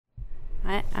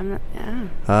I'm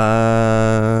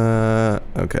not.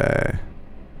 Okay.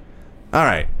 All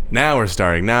right. Now we're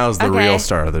starting. Now's the real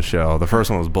start of the show. The first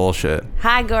one was bullshit.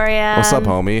 Hi, Goria. What's up,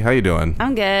 homie? How you doing?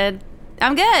 I'm good.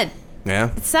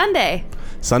 Yeah? It's Sunday.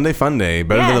 Sunday fun day.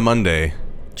 Better than a Monday.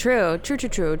 True. The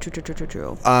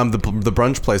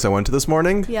brunch place I went to this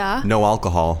morning? Yeah. No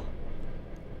alcohol.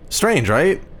 Strange,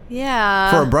 right?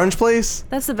 Yeah. For a brunch place?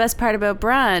 That's the best part about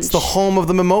brunch. It's the home of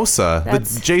the mimosa. The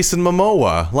Jason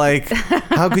Momoa. Like,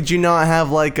 how could you not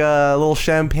have like a little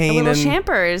champagne little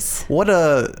champers?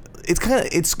 It's kind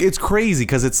of it's crazy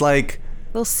because it's like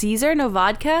little Caesar, no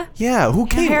vodka. Yeah,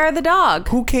 hair of the dog?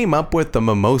 Who came up with the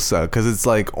mimosa? Because it's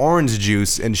like orange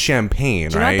juice and champagne,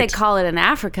 Do you know what they call it in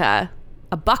Africa?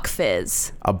 A buck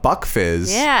fizz. A buck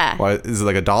fizz? Yeah. What, is it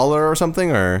like $1 or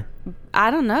something, or? I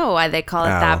don't know why they call it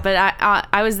that, but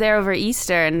I was there over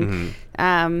Easter and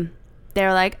they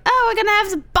were like, "Oh, we're gonna have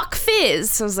some buck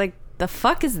fizz." So I was like, "The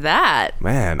fuck is that?"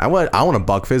 Man, I want a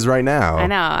buck fizz right now. I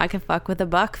know, I could fuck with a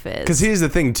buck fizz. Because here's the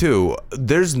thing too,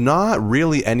 there's not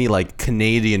really any like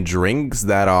Canadian drinks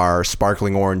that are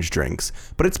sparkling orange drinks,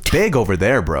 but it's big over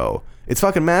there, bro. It's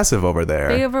fucking massive over there.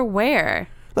 Big over where?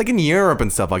 Like in Europe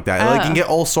and stuff like that. Like you can get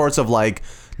all sorts of like,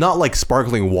 not like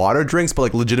sparkling water drinks, but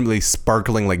like legitimately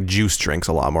sparkling like juice drinks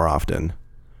a lot more often.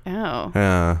 Oh.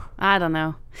 Yeah. I don't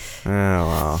know. Oh,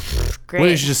 well. Great.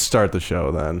 We should just start the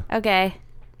show then. Okay.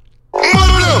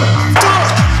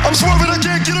 I'm swerving, I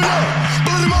can't get it up.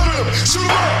 Bloody murder, shoot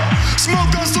 'em up.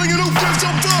 Smoke gun slinging new fifth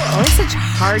up top. Oh, it's such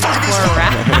hardcore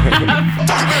rap.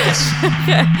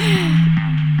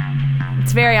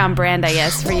 It's very on brand, I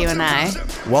guess, for you and I.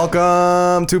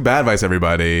 Welcome to Bad Vice,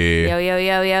 everybody.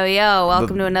 Yo.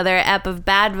 Welcome to another ep of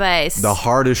Bad Vice. The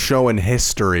hardest show in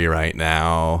history right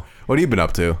now. What have you been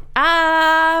up to?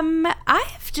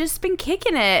 I've just been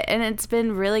kicking it, and it's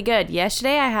been really good.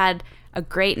 Yesterday, I had a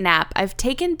great nap. I've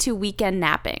taken to weekend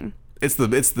napping. It's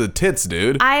the tits,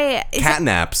 dude. Cat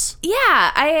naps. Yeah,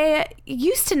 I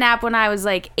used to nap when I was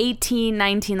like 18,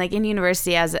 19, like in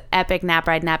university. I was an epic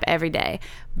napper. I'd nap every day.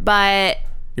 But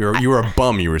you were a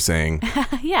bum, you were saying.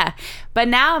 Yeah. But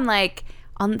now I'm like,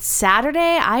 on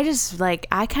Saturday,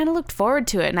 I kind of looked forward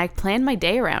to it, and I planned my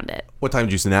day around it. What time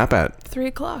did you snap at?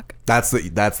 3:00. That's the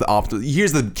optimal.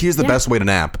 Here's the best way to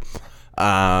nap.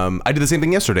 I did the same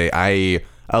thing yesterday. I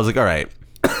was like, all right.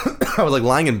 I was like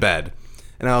lying in bed.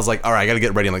 And I was like, all right, I got to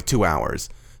get ready in like 2 hours.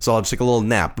 So I'll just take a little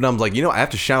nap. But I'm like, I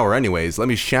have to shower anyways. Let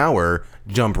me shower,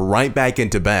 jump right back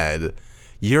into bed.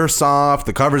 You're soft.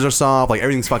 The covers are soft. Like,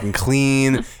 everything's fucking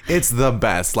clean. It's the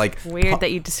best. Like, weird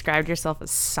that you described yourself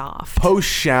as soft.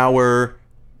 Post-shower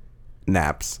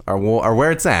naps are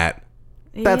where it's at.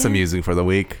 That's amusing for the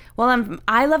week. Well,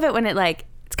 I love it when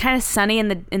it's kind of sunny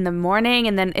in the morning,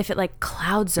 and then if it like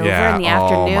clouds over in the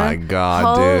afternoon. Oh my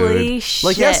god, dude. Holy shit.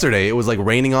 Like yesterday, it was like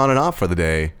raining on and off for the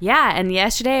day. Yeah, and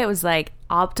yesterday it was like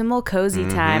optimal cozy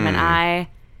time, and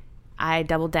I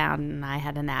doubled down and I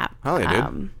had a nap. Hell yeah,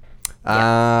 dude.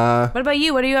 What about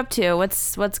you? What are you up to?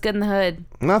 What's good in the hood?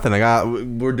 Nothing.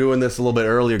 We're doing this a little bit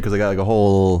earlier because I got like a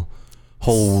whole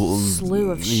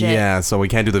slew of shit. Yeah, so we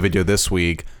can't do the video this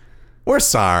week. We're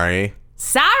sorry.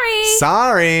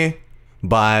 Sorry.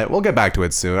 But we'll get back to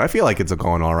it soon. I feel like it's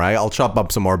going all right. I'll chop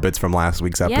up some more bits from last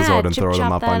week's episode and throw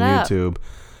them up on YouTube.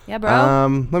 Yeah,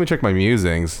 bro. Let me check my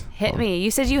musings. Hit me.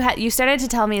 You said you started to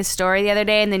tell me a story the other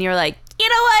day, and then you were like, you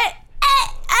know what?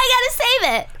 I gotta save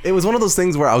it. It was one of those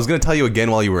things where I was gonna tell you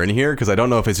again while you were in here because I don't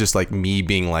know if it's just like me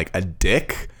being like a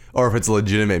dick or if it's a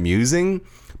legitimate musing.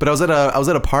 But I was at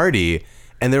a party,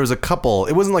 and there was a couple.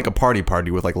 It wasn't like a party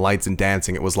with like lights and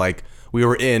dancing. It was like we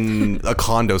were in a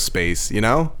condo space,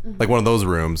 like one of those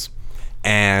rooms.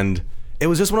 And it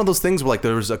was just one of those things where like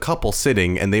there was a couple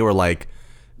sitting and they were like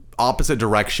opposite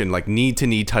direction, like knee to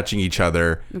knee touching each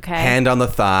other. Okay. Hand on the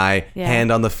thigh,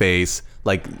 hand on the face.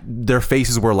 Like their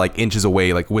faces were like inches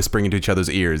away, like whispering into each other's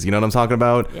ears. You know what I'm talking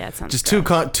about? Yeah, it sounds just too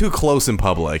close in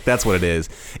public. That's what it is.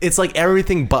 It's like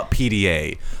everything but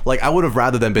PDA. Like I would have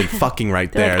rather than been fucking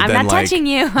right there. I'm than not like, touching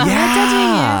you. I'm not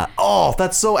yeah. touching you. Oh,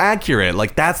 that's so accurate.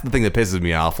 Like that's the thing that pisses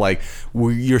me off. Like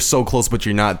you're so close but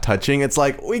you're not touching. It's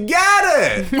like we get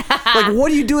it. Like what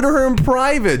do you do to her in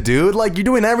private, dude? Like you're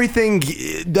doing everything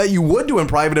that you would do in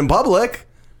private in public.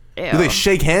 Ew. Do they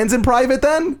shake hands in private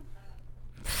then?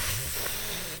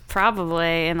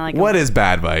 Probably. And like, what is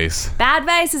Bad Vice? Bad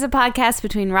Vice is a podcast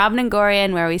between Robin and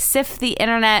Gorian where we sift the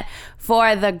internet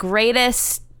for the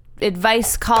greatest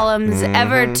advice columns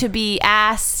ever to be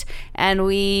asked, and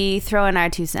we throw in our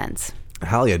 2 cents.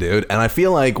 Hell yeah, dude. And I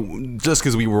feel like just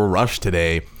because we were rushed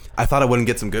today, I thought I wouldn't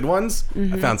get some good ones.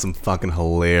 I found some fucking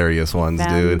hilarious ones,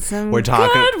 Found dude. some We're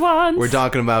talking good ones. We're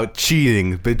talking about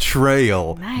cheating,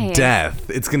 betrayal, Nice. death.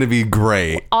 It's gonna be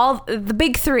great. All the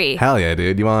big three. Hell yeah,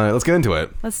 dude. Let's get into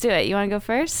it. Let's do it. You want to go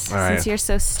first? All right. Since you're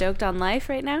so stoked on life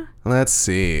right now? Let's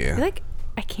see. I feel like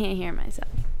I can't hear myself.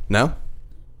 No?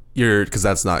 Because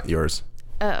that's not yours.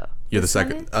 Oh. You're the this one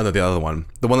second. is? Oh, no, the other one.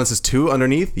 The one that says 2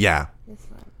 underneath? Yeah. This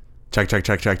one.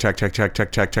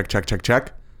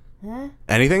 Check. Huh?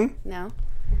 Anything? No.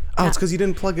 Oh, it's because you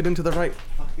didn't plug it into the right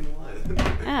fucking one.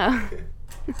 Oh.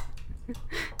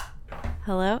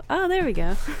 Hello? Oh, there we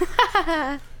go.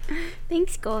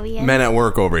 Thanks, Golia. Men at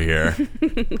work over here.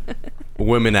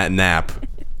 Women at nap.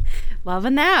 Love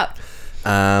a nap.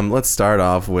 Let's start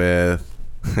off with...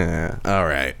 All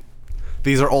right.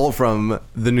 These are all from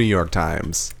the New York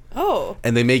Times. Oh.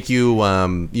 And they make you...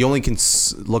 you only can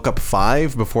look up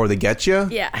 5 before they get you.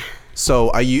 Yeah.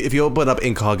 So if you open up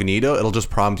incognito, it'll just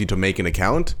prompt you to make an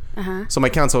account. So my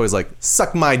account's always like,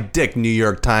 suck my dick, New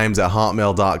York Times at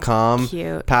hotmail.com.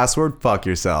 Cute. Password, fuck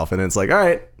yourself. And it's like, all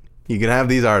right, you can have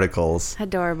these articles.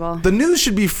 Adorable. The news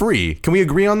should be free. Can we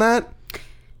agree on that?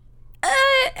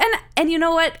 And you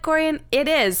know what, Corian? It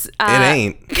is. It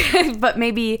ain't. But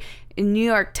maybe New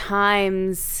York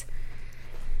Times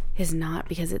is not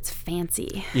because it's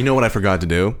fancy. You know what I forgot to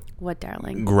do? What,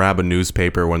 darling? Grab a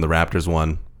newspaper when the Raptors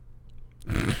won.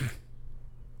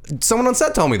 Someone on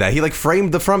set told me that. He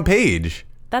framed the front page.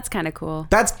 That's kind of cool.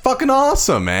 That's fucking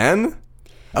awesome, man.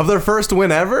 Of their first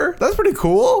win ever? That's pretty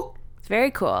cool. It's very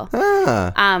cool.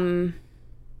 Ah.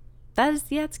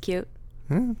 It's cute.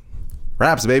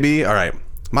 Raps, baby. All right.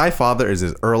 My father is in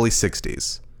his early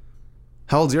 60s.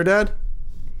 How old's your dad?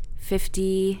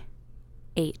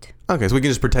 58. Okay, so we can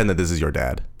just pretend that this is your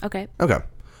dad. Okay. Okay.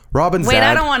 Robin's Wait,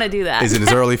 dad I don't want to do that. is in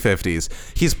his early 50s.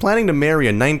 He's planning to marry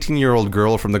a 19-year-old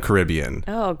girl from the Caribbean.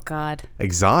 Oh, God.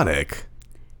 Exotic.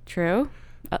 True.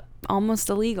 Almost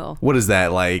illegal. What is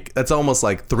that like? That's almost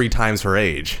like 3 times her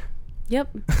age. Yep.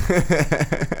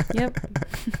 Yep.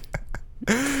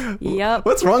 Yep.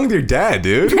 What's wrong with your dad,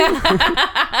 dude?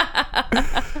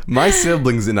 My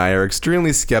siblings and I are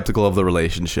extremely skeptical of the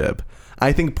relationship.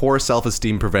 I think poor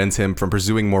self-esteem prevents him from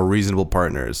pursuing more reasonable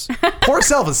partners. Poor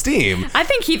self-esteem? I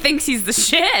think he thinks he's the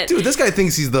shit. Dude, this guy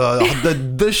thinks he's the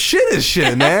shittest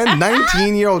shit, man.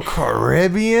 19-year-old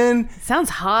Caribbean. Sounds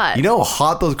hot. You know how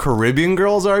hot those Caribbean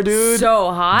girls are, dude?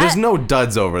 So hot. There's no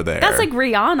duds over there. That's like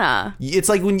Rihanna. It's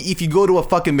like if you go to a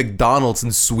fucking McDonald's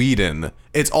in Sweden,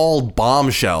 it's all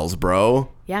bombshells,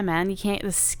 bro. Yeah, man. You can't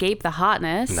escape the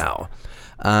hotness. No.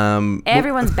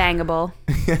 Everyone's bangable.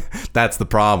 That's the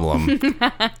problem.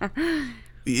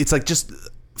 It's like just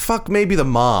fuck maybe the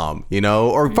mom,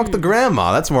 or fuck the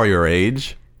grandma. That's more your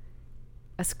age.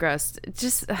 That's gross.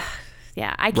 Just,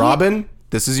 yeah. I can't. Robin,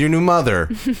 this is your new mother.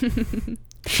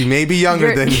 She may be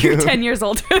younger than you. You're 10 years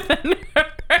older than her.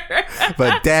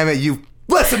 But damn it, you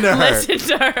listen to her. Listen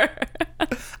to her.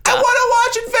 I want to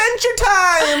watch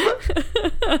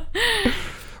Adventure Time.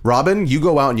 Robin, you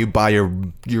go out and you buy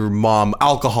your mom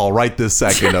alcohol right this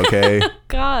second, okay?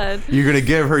 God. You're going to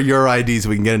give her your ID so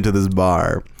we can get into this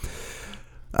bar.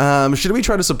 Should we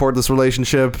try to support this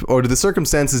relationship, or do the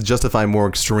circumstances justify more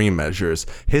extreme measures?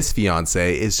 His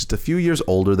fiance is just a few years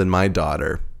older than my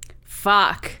daughter.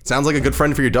 Fuck. Sounds like a good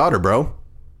friend for your daughter, bro.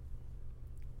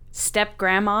 Step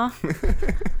grandma.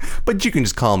 But you can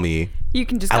just call me You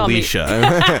can just call Alicia. me.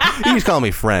 You can just call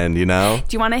me friend, Do you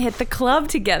want to hit the club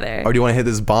together? Or do you want to hit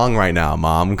this bong right now,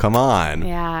 Mom? Come on.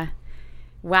 Yeah.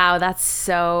 Wow, that's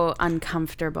so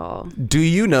uncomfortable. Do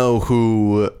you know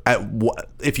who,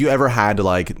 if you ever had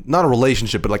not a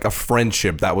relationship, but a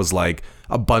friendship that was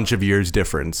a bunch of years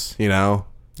difference, Did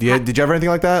you ever have anything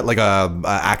like that? Like a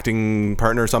acting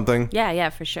partner or something? Yeah,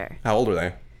 for sure. How old are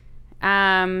they?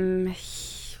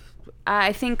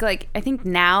 I think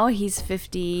now he's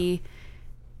 52.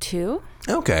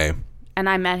 Okay. And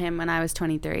I met him when I was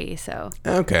 23, so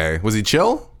Okay. Was he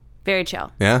chill? very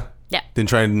chill. Yeah? Yeah. Didn't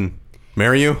try and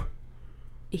marry you?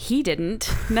 He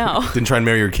didn't. No. Didn't try and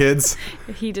marry your kids?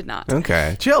 He did not.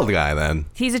 Okay. Chill guy then.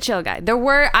 He's a chill guy.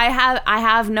 I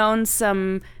have known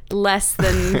some less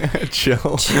than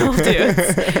Chill.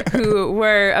 dudes who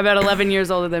were about 11 years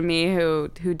older than me who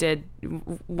did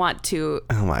want to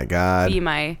Oh my God. be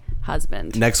my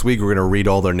husband. Next week, we're going to read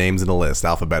all their names in a list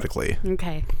alphabetically.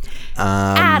 Okay.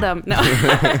 Adam. No.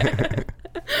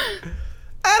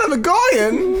 Adam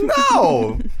Agoyan?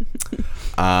 No.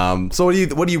 So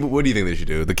what do you think they should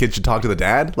do? The kid should talk to the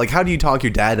dad? How do you talk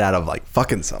your dad out of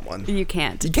fucking someone? You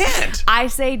can't. You can't. I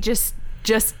say just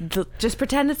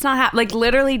pretend it's not happening.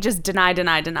 Literally just deny.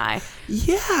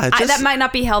 Yeah. That might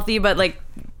not be healthy, but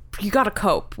you gotta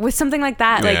cope with something like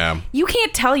that. Yeah. Like, you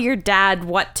can't tell your dad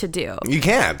what to do. You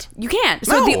can't. You can't.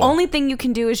 So No. the only thing you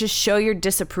can do is just show your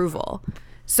disapproval.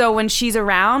 So when she's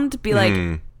around, be like,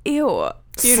 ew.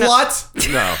 You know,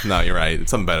 Slut. No, you're right.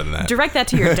 It's something better than that. direct that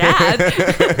to your dad.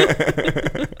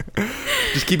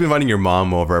 Just keep inviting your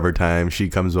mom over every time she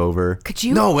comes over. Could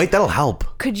you? No, wait, that'll help.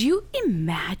 Could you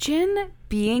imagine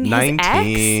being his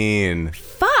 19. ex?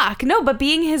 Fuck. No, but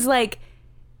being his, like,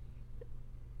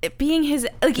 even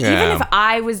Yeah. if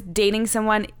I was dating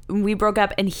someone, we broke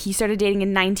up and he started dating a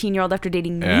 19-year-old after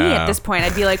dating me Yeah. at this point,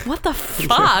 I'd be like, what the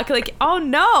fuck? Like, oh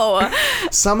no.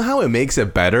 Somehow it makes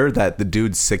it better that the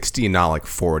dude's 60 and not like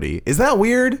 40. Is that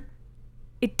weird?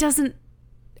 It doesn't.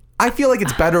 I feel like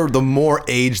it's better the more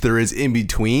age there is in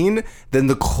between than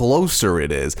the closer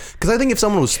it is. Because I think if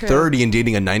someone was 30 and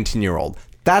dating a 19-year-old,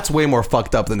 that's way more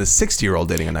fucked up than a 60-year-old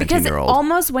dating a Because 19-year-old.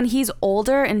 almost when he's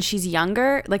older and she's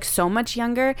younger, like so much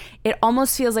younger, it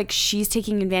almost feels like she's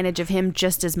taking advantage of him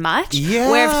just as much.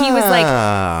 Yeah. Where if he was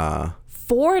like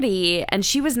 40 and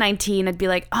she was 19, I'd be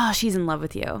like, oh, she's in love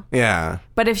with you. Yeah.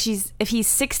 But if he's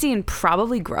 60 and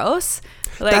probably gross,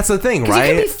 like, That's the thing, 'cause you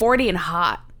right? can be 40 and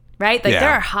hot, right? Like, Yeah.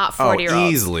 there are hot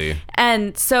 40-year-olds. easily.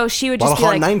 And so she would A lot just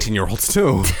of be hot like, 19-year-olds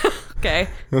too. okay,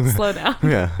 slow down.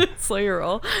 Yeah. Slow your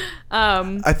roll.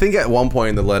 I think at one point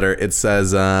in the letter it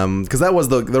says, because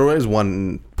there was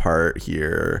one part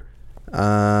here.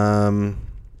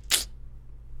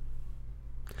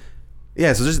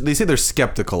 Yeah, so they say they're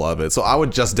skeptical of it. So I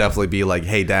would just definitely be like,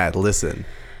 hey, Dad, listen,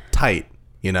 tight,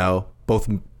 both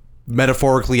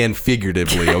metaphorically and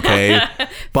figuratively, okay?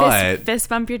 But Fist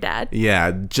bump your dad.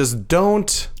 yeah, just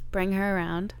don't Bring her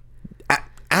around.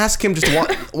 ask him just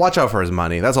to watch out for his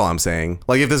money. That's all I'm saying.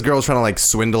 Like, if this girl's trying to like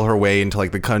swindle her way into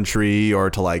like the country or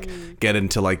to like get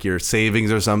into like your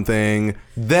savings or something,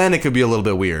 then it could be a little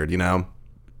bit weird,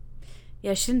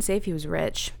 Yeah, she didn't say if he was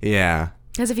rich. Yeah.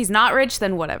 Because if he's not rich,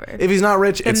 then whatever. If he's not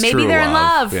rich, it's maybe true they're in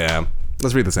love. Yeah.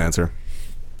 Let's read this answer.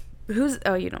 You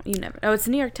never. Oh, it's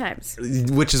the New York Times.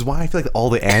 Which is why I feel like all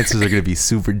the answers are going to be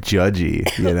super judgy,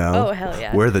 Oh, hell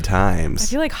yeah. We're the I Times.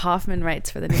 feel like Hoffman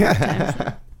writes for the New York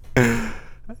Times.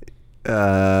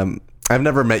 I've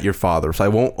never met your father, so I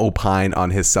won't opine on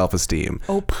his self-esteem.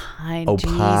 Opine. Opine.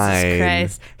 Jesus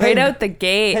Christ. Right out the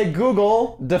gate. Hey,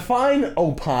 Google, define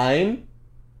opine.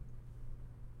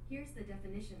 Here's the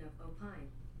definition of opine.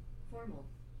 Formal.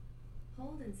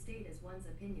 Hold and state as one's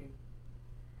opinion.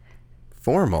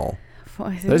 Formal.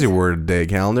 There's your word day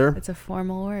calendar. It's a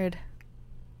formal word.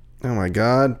 Oh my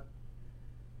god.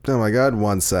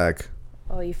 1 sec.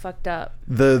 Oh, you fucked up.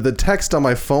 The text on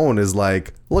my phone is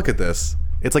like, look at this.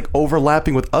 It's like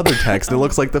overlapping with other text. It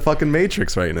looks like the fucking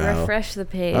Matrix right now. Refresh the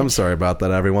page. I'm sorry about that,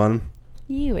 everyone.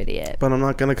 You idiot. But I'm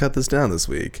not gonna cut this down this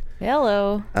week.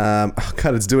 Hello. Oh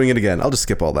god, it's doing it again. I'll just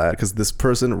skip all that because this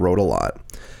person wrote a lot.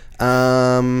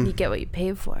 You get what you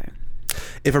pay for.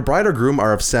 If a bride or groom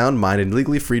are of sound mind and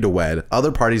legally free to wed,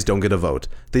 other parties don't get a vote.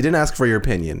 They didn't ask for your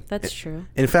opinion. That's true.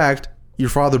 In fact, your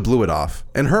father blew it off.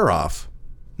 And her off.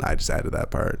 Nah, I just added that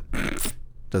part.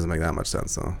 Doesn't make that much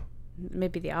sense, though.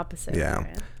 Maybe the opposite. Yeah.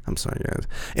 Right? I'm sorry, guys.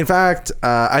 In fact,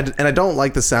 I don't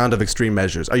like the sound of extreme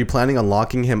measures. Are you planning on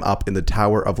locking him up in the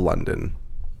Tower of London?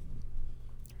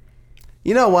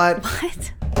 You know what?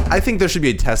 What? I think there should be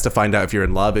a test to find out if you're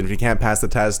in love, and if you can't pass the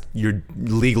test, you're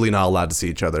legally not allowed to see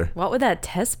each other. What would that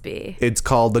test be? It's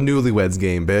called the Newlyweds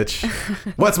Game, bitch.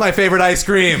 What's my favorite ice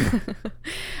cream?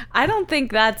 I don't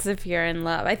think that's if you're in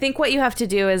love. I think what you have to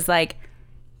do is like,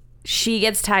 she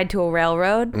gets tied to a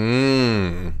railroad.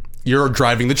 You're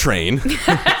driving the train,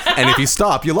 and if you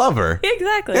stop, you love her.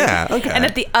 Exactly. Yeah, okay. And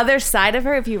at the other side of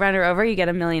her, if you run her over, you get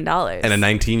 $1 million. And a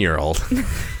 19-year-old.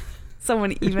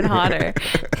 Someone even hotter.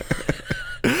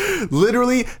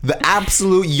 Literally the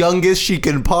absolute youngest she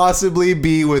can possibly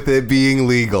be with it being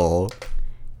legal.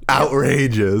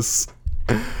 Outrageous.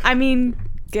 I mean,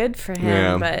 good for him,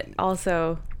 Yeah. but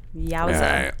also, yowza. All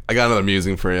right, I got another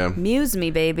musing for you. Muse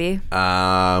me, baby.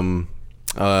 My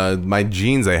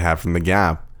jeans I have from the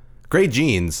Gap. Great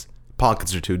jeans.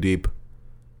 Pockets are too deep.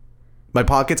 My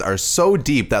pockets are so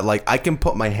deep that like I can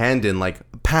put my hand in like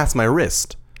past my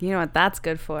wrist. You know what that's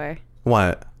good for?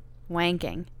 What?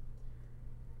 Wanking.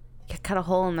 You cut a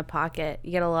hole in the pocket.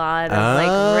 You get a lot of like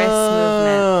wrist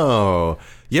movement. Oh.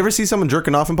 You ever see someone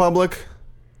jerking off in public?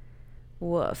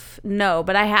 Woof. No,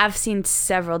 but I have seen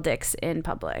several dicks in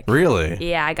public. Really?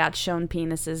 Yeah, I got shown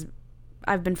penises.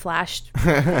 I've been flashed,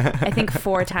 I think,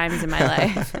 4 times in my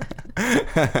life.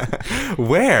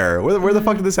 Where? Where the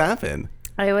fuck did this happen?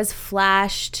 I was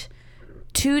flashed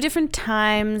 2 different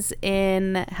times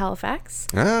in Halifax.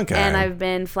 Okay. And I've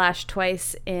been flashed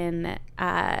twice in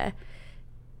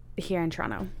here in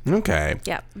Toronto. Okay.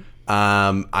 Yep.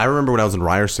 I remember when I was in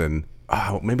Ryerson.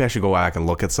 Maybe I should go back and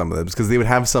look at some of them because they would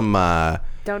have some.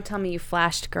 Don't tell me you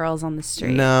flashed girls on the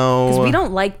street. No, because we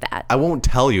don't like that. I won't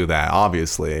tell you that,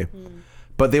 obviously.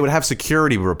 But they would have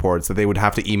security reports that they would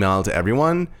have to email to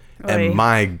everyone. Oy. And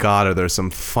my God, are there some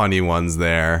funny ones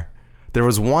there. There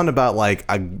was one about like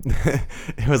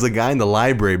it was a guy in the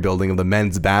library building of the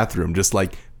men's bathroom just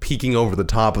like peeking over the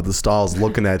top of the stalls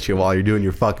looking at you while you're doing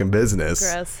your fucking business.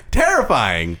 Gross.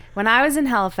 Terrifying. When I was in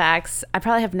Halifax, I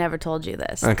probably have never told you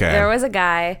this. Okay. There was a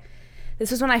guy,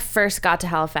 this was when I first got to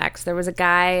Halifax. There was a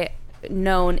guy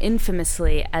known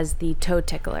infamously as the toe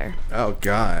tickler. Oh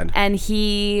God. And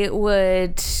he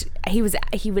would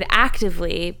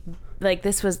actively, like,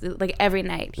 this was like every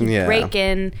night. He'd break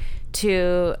in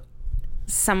to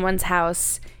someone's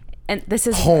house, and this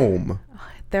is home.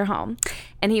 Their home,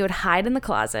 and he would hide in the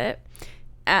closet.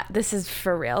 This is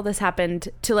for real. This happened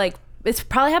to like, it's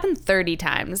probably happened 30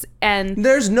 times. And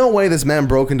There's no way this man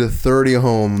broke into 30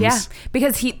 homes. yeah,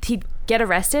 because he'd get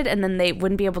arrested and then they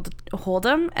wouldn't be able to hold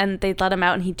him and they'd let him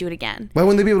out and he'd do it again. Why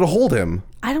wouldn't they be able to hold him?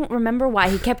 I don't remember why.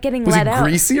 He kept getting Was let he out.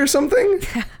 greasy or something?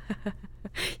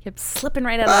 He kept slipping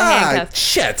right out of the handcuffs.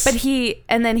 Shit. But he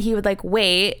would like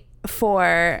wait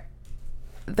for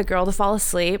the girl to fall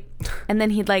asleep, and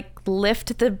then he'd like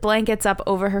lift the blankets up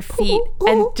over her feet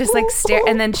and just like stare,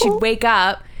 and then she'd wake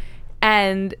up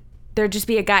and there'd just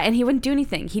be a guy, and he wouldn't do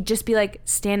anything. He'd just be like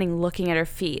standing looking at her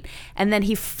feet. And then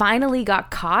he finally got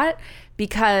caught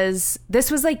because this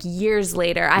was like years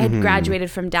later. I had graduated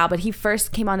from Dal, but he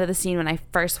first came onto the scene when I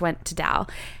first went to Dal,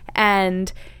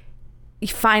 and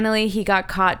he got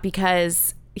caught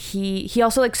because he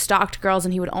also like stalked girls,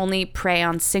 and he would only prey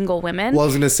on single women. Well, I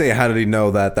was gonna say, how did he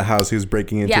know that the house he was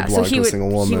breaking into belonged to a single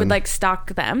woman? He would like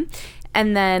stalk them,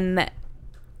 and then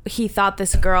he thought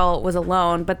this girl was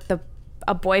alone, but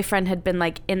a boyfriend had been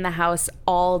like in the house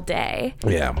all day.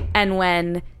 Yeah. And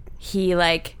when he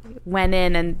like went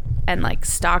in and like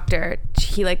stalked her,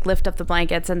 he like lifted up the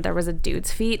blankets and there was a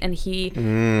dude's feet, and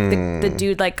the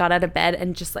dude like got out of bed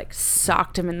and just like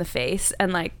socked him in the face,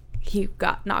 and like he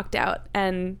got knocked out,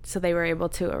 and so they were able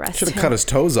to arrest him. Should have cut his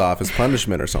toes off as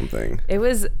punishment or something. It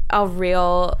was a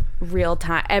real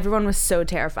time. Everyone was so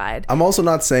terrified. I'm also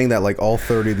not saying that like all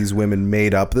 30 of these women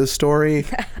made up this story,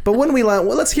 but when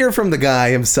let's hear from the guy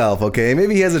himself, okay?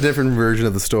 Maybe he has a different version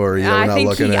of the story. I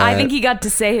think he got to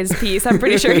say his piece. I'm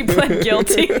pretty sure he pled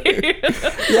guilty.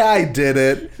 Yeah, I did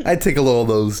it. I take a little of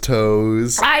those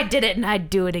toes. I did it, and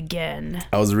I'd do it again.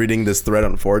 I was reading this thread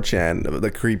on 4chan of the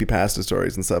creepypasta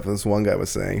stories and stuff, and this one guy was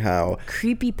saying how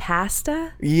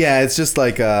creepypasta. Yeah, it's just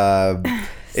like another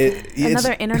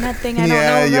internet thing I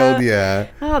don't know about. Yeah.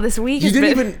 Oh, this week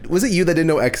was it you that didn't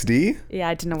know XD? Yeah,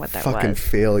 I didn't know what that was. Fucking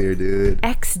failure, dude.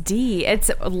 XD.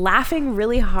 It's laughing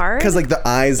really hard. Because like the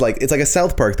eyes, like it's like a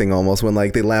South Park thing almost. When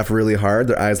like they laugh really hard,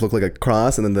 their eyes look like a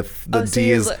cross, and then the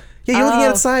D is you're looking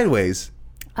at it sideways.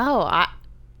 Oh,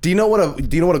 do you know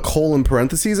what a colon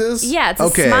parentheses is? Yeah, it's a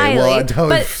smiley. Well, I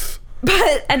don't.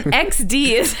 But an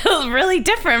XD is really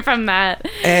different from that.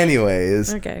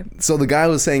 Anyways. Okay. So the guy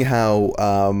was saying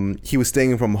how he was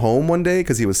staying from home one day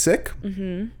because he was sick.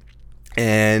 Mm-hmm.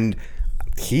 And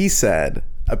he said,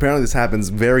 apparently this happens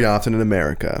very often in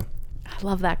America. I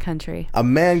love that country. A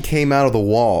man came out of the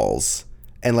walls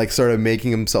and like started making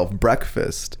himself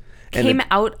breakfast.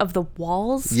 Out of the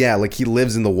walls? Yeah, like he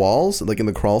lives in the walls, like in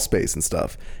the crawl space and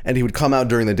stuff. And he would come out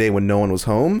during the day when no one was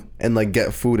home and like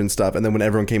get food and stuff. And then when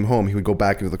everyone came home, he would go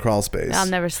back into the crawl space. I'm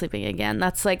never sleeping again.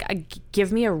 That's like,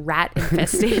 give me a rat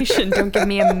infestation. Don't give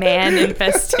me a man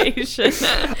infestation.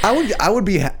 I would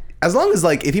be, as long as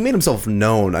like, if he made himself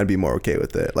known, I'd be more okay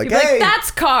with it. Like, hey,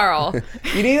 that's Carl.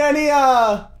 You need any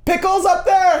pickles up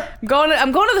there?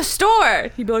 I'm going to the store.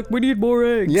 He'd be like, we need more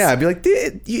eggs. Yeah, I'd be like,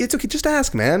 it's okay. Just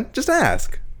ask, man. Just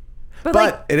ask. But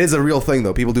like, it is a real thing,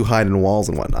 though. People do hide in walls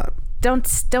and whatnot. Don't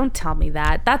tell me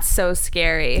that. That's so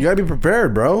scary. You gotta be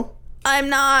prepared, bro. I'm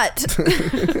not. All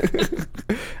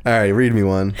right, read me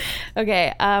one.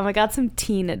 Okay, I got some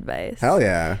teen advice. Hell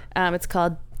yeah. It's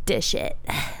called Dish It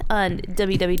on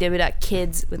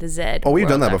www.kids with a Z. Oh, we've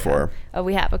done that before. Oh,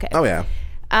 we have. Okay. Oh yeah.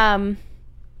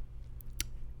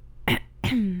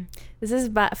 This is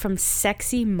from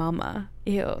Sexy Mama.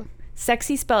 Ew.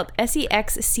 Sexy spelled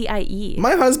SEXCIE.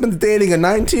 My husband's dating a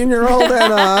 19-year-old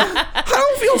and I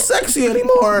don't feel sexy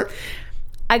anymore.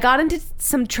 I got into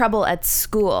some trouble at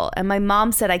school and my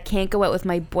mom said I can't go out with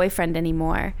my boyfriend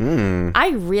anymore.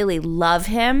 I really love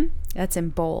him. That's in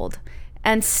bold.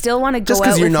 And still want to go out with him.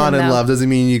 Just because you're not in love doesn't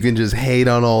mean you can just hate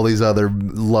on all these other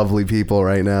lovely people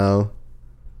right now.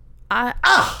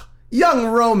 Young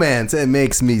romance. It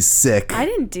makes me sick. I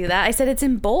didn't do that. I said it's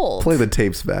in bold. Play the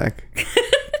tapes back.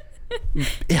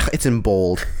 Yeah, it's in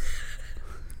bold.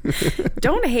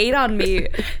 Don't hate on me.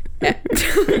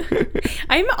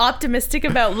 I'm optimistic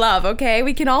about love, okay?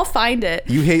 We can all find it.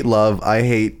 You hate love. I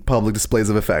hate public displays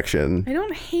of affection. I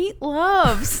don't hate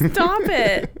love. Stop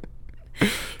it.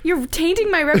 You're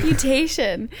tainting my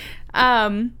reputation.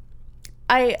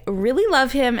 I really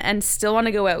love him and still want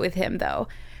to go out with him, though.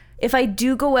 If I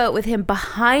do go out with him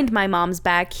behind my mom's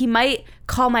back, he might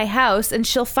call my house and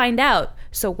she'll find out.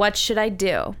 So what should I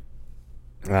do?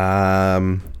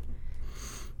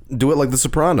 Do it like The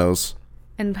Sopranos.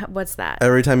 And what's that?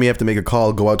 Every time you have to make a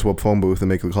call, go out to a phone booth and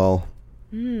make the call.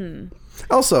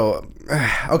 Also,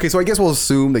 okay, so I guess we'll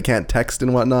assume they can't text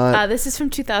and whatnot. This is from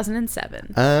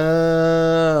 2007.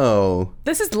 Oh.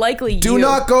 This is likely Do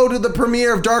not go to the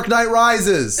premiere of Dark Knight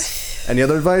Rises. Any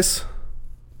other advice?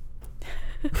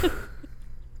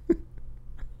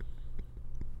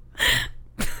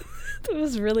 It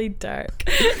was really dark.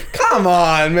 Come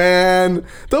on, man.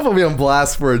 Don't put me on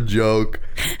blast for a joke.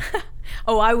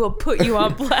 Oh, I will put you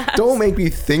on blast. Don't make me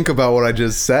think about what I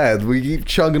just said. We keep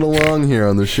chugging along here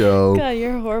on the show. God,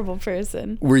 you're a horrible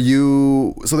person. Were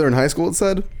you... So they're in high school, it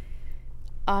said?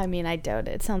 I mean, I doubt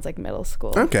it. It sounds like middle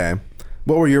school. Okay.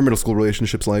 What were your middle school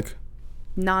relationships like?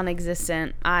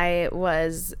 Non-existent. I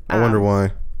was... I wonder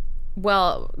why.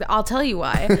 Well, I'll tell you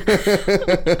why.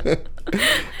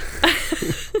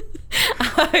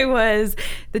 I was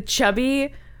the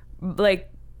chubby, like,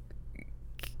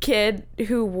 kid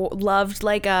who loved,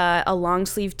 like, a long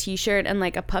sleeve t-shirt and,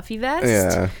 like, a puffy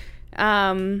vest.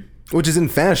 Yeah. Which is in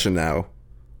fashion now.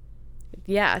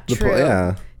 Yeah, true.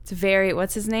 Yeah. It's very,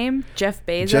 what's his name? Jeff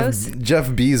Bezos? Jeff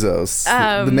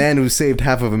Bezos. The man who saved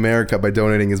half of America by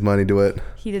donating his money to it.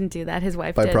 He didn't do that. His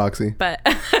wife by did. Proxy. But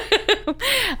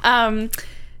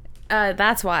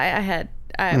that's why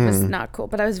I was not cool,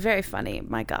 but I was very funny.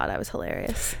 My God, I was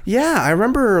hilarious. Yeah, I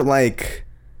remember like,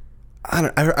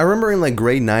 I remember in like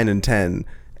grade 9 and 10,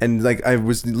 and like I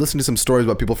was listening to some stories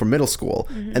about people from middle school,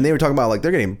 and they were talking about like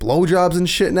they're getting blowjobs and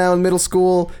shit now in middle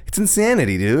school. It's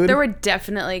insanity, dude. There were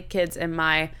definitely kids in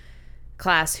my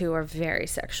class who are very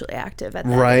sexually active at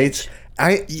that right. age.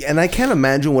 I can't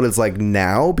imagine what it's like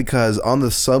now, because on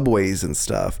the subways and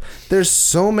stuff, there's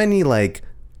so many like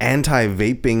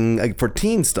anti-vaping like for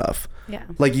teen stuff. Yeah.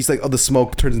 Like you say, oh, the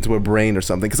smoke turns into a brain or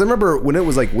something. Because I remember when it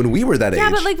was like when we were that age. Yeah,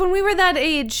 but like when we were that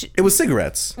age, it was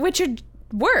cigarettes, which are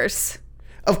worse.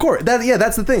 Of course,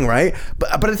 that's the thing, right?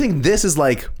 But I think this is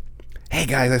like, hey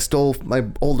guys, I stole my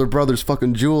older brother's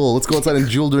fucking Juul. Let's go outside and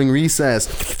Juul during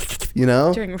recess. You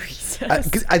know? During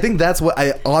recess. I think that's what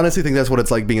I honestly think that's what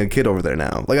it's like being a kid over there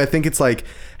now. Like I think it's like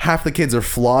half the kids are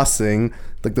flossing,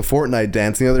 like the Fortnite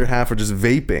dance, and the other half are just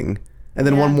vaping, and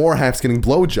then one more half's getting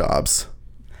blowjobs.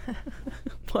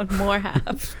 One more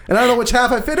half. And I don't know which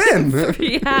half I fit in.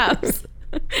 3 halves.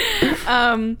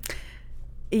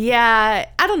 Yeah,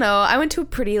 I don't know. I went to a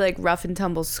pretty like rough and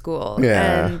tumble school.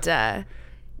 Yeah. And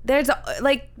there's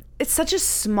like it's such a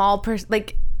small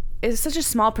it's such a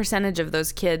small percentage of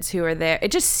those kids who are there.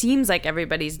 It just seems like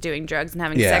everybody's doing drugs and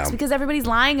having sex because everybody's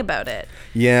lying about it.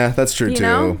 Yeah, that's true too.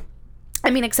 Know? I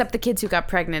mean, except the kids who got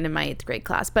pregnant in my 8th grade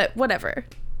class, but whatever.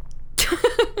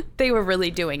 They were really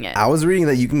doing it. I was reading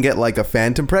that you can get like a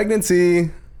phantom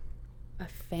pregnancy. A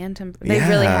phantom? They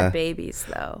really had babies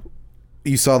though.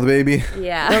 You saw the baby?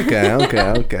 Yeah.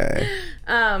 Okay.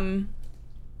 It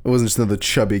wasn't just another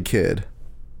chubby kid.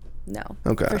 No.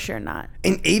 Okay. For sure not.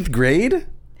 In 8th grade?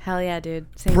 Hell yeah, dude.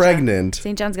 Pregnant.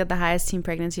 St. John's got the highest teen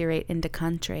pregnancy rate in the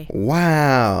country.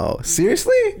 Wow.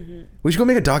 Seriously? Mm-hmm. We should go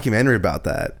make a documentary about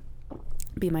that.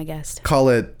 Be my guest. Call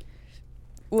it...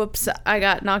 Whoops, I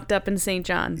got knocked up in St.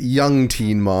 John. Young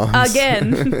teen moms.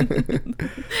 Again.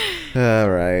 All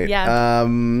right. Yeah.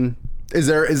 Is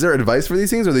there advice for these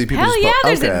things, or are these people? Hell yeah,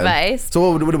 there's advice.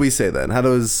 So what do we say then? How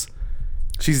does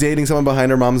she's dating someone behind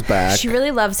her mom's back? She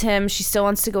really loves him. She still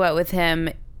wants to go out with him.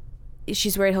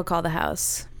 She's worried he'll call the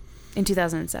house in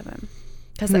 2007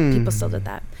 because people still did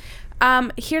that.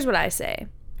 Here's what I say.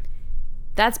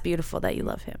 That's beautiful that you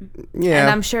love him. Yeah. And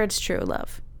I'm sure it's true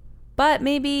love. But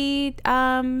maybe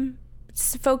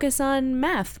focus on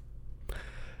math.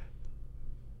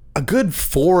 A good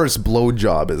forest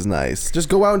blowjob is nice. Just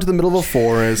go out into the middle of a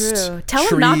forest. True. Tell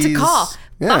him not to call.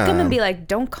 Yeah. Fuck him and be like,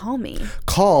 don't call me.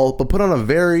 Call, but put on a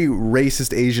very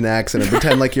racist Asian accent and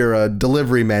pretend like you're a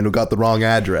delivery man who got the wrong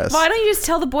address. Why don't you just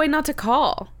tell the boy not to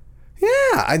call? Yeah,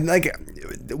 I like.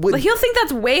 He'll think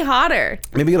that's way hotter.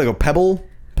 Maybe get like a pebble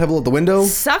at the window.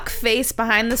 Suck face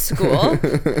behind the school.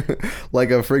 Like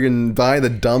a friggin' by the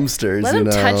dumpsters. Let him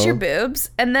touch your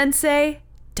boobs and then say,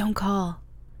 don't call,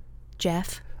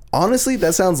 Jeff. Honestly,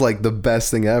 that sounds like the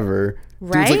best thing ever.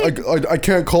 Right? Dude's like, I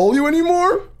can't call you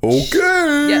anymore?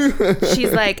 Okay. Yeah.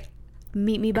 She's like,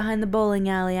 meet me behind the bowling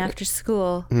alley after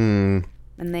school. And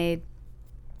they...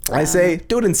 I say,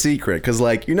 do it in secret, because,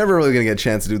 like, you're never really going to get a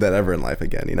chance to do that ever in life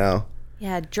again, you know?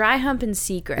 Yeah, dry hump in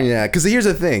secret. Yeah, because here's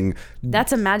the thing.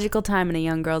 That's a magical time in a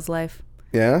young girl's life.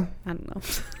 Yeah? I don't know.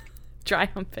 Dry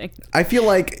humping. I feel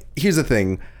like, here's the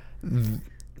thing.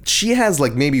 She has,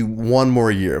 like, maybe one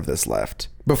more year of this left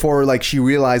before, like, she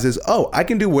realizes, oh, I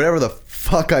can do whatever the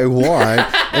fuck I want,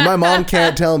 and my mom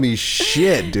can't tell me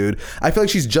shit, dude. I feel like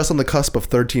she's just on the cusp of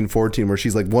 13, 14, where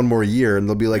she's like, one more year, and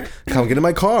they'll be like, come get in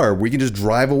my car. We can just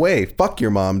drive away. Fuck your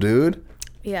mom, dude.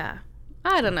 Yeah.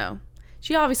 I don't know.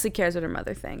 She obviously cares what her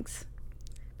mother thinks.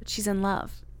 But she's in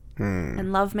love.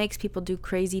 And love makes people do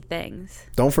crazy things.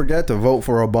 Don't forget to vote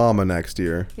for Obama next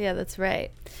year. Yeah, that's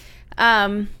right.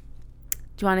 Do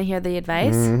you want to hear the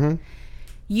advice? Mm-hmm.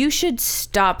 You should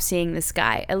stop seeing this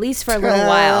guy, at least for a little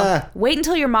while. Wait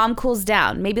until your mom cools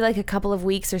down, maybe like a couple of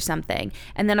weeks or something,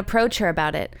 and then approach her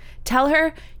about it. Tell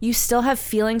her you still have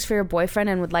feelings for your boyfriend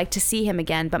and would like to see him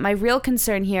again, but my real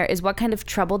concern here is what kind of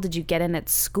trouble did you get in at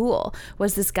school?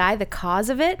 Was this guy the cause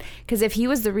of it? Because if he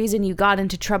was the reason you got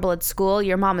into trouble at school,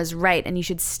 your mom is right, and you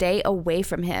should stay away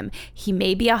from him. He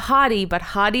may be a hottie, but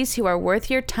hotties who are worth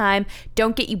your time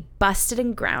don't get you busted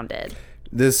and grounded.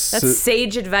 That's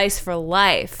sage advice for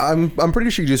life. I'm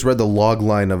pretty sure you just read the log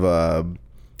line of a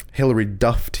Hillary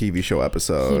Duff TV show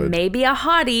episode. He may be a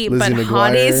hottie, Lizzie but McGuire.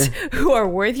 hotties who are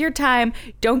worth your time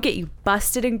don't get you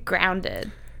busted and grounded.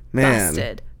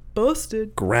 Man.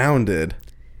 Busted. Grounded.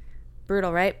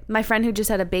 Brutal, right? My friend who just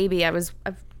had a baby, I've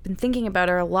been thinking about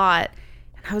her a lot.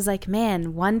 I was like,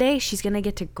 man, one day she's going to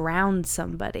get to ground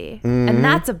somebody. And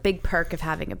that's a big perk of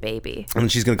having a baby.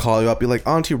 And she's going to call you up, be like,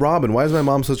 Auntie Robin, why is my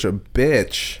mom such a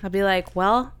bitch? I'll be like,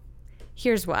 well,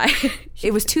 here's why.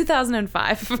 It was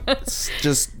 2005.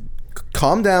 Just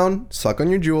calm down, suck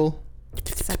on your jewel.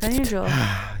 Suck on your jewel.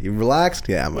 You relaxed?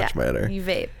 Yeah, much better. You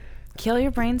vape. Kill your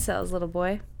brain cells, little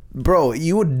boy. Bro,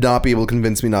 you would not be able to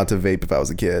convince me not to vape if I was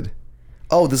a kid.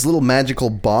 Oh, this little magical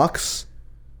box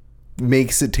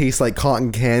makes it taste like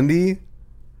cotton candy?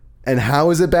 And how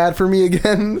is it bad for me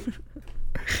again?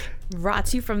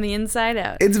 Rots you from the inside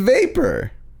out. It's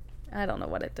vapor. I don't know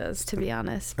what it does, to be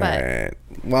honest. But All right.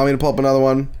 Want me to pull up another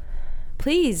one?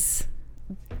 Please.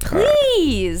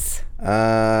 Please.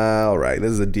 All right.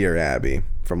 This is a Dear Abby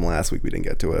from last week. We didn't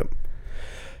get to it.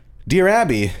 Dear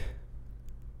Abby.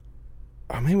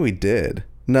 Oh, maybe we did.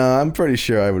 No, I'm pretty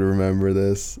sure I would remember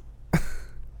this.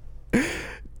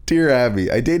 Dear Abby,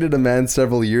 I dated a man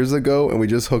several years ago and we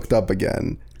just hooked up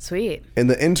again. Sweet. In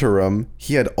the interim,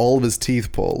 he had all of his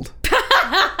teeth pulled.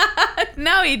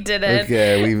 No, he didn't.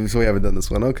 Okay, so we haven't done this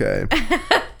one. Okay.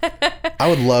 I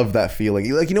would love that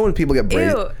feeling. Like, you know when people get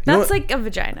braces? Ew, that's like a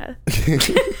vagina.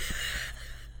 Can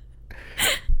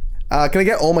I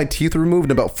get all my teeth removed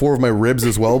and about 4 of my ribs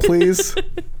as well, please?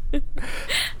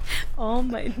 All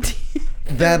my teeth.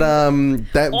 All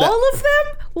of them?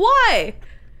 Why?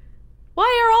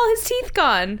 Why are all his teeth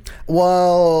gone?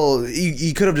 Well,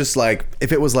 you could have just like,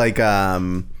 if it was like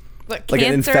an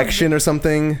infection or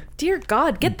something. Dear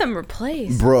God, get them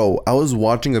replaced. Bro, I was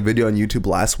watching a video on YouTube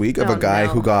last week of a guy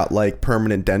who got like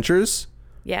permanent dentures.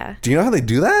 Yeah. Do you know how they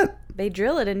do that? They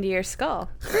drill it into your skull.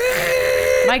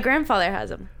 My grandfather has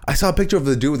them. I saw a picture of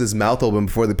the dude with his mouth open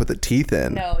before they put the teeth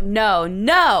in.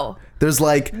 No. There's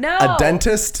like a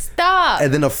dentist. Stop.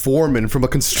 And then a foreman from a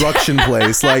construction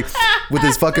place, like with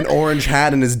his fucking orange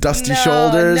hat and his dusty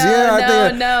shoulders.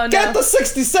 Get the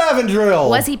 67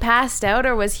 drill. Was he passed out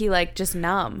or was he like just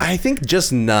numb? I think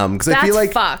just numb. Because I feel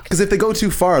like, because if they go too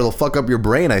far, they'll fuck up your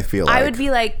brain, I feel like. I would be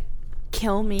like,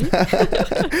 kill me.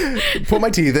 Put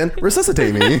my teeth in,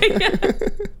 resuscitate me.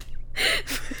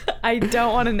 I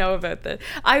don't want to know about this.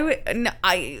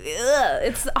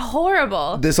 It's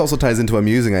horrible. This also ties into a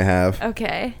musing I have.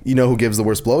 Okay. You know who gives the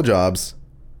worst blowjobs?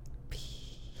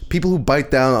 People who bite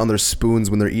down on their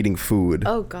spoons when they're eating food.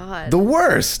 Oh God. The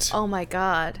worst. Oh my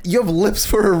God. You have lips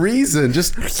for a reason.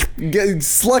 Just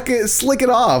slick it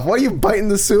off. What are you biting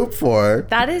the soup for?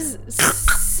 That is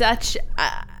such.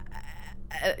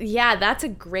 Yeah, that's a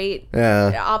great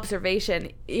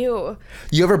observation. Ew.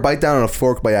 You ever bite down on a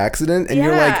fork by accident and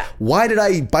you're like, why did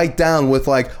I bite down with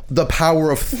like the power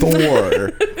of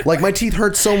Thor? Like my teeth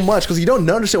hurt so much because you don't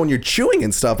notice it when you're chewing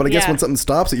and stuff. But I guess when something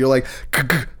stops it, you're like,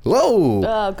 whoa.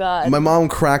 Oh God. My mom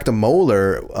cracked a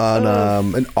molar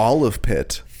on an olive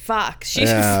pit. Fuck, she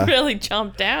just really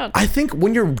jumped down. I think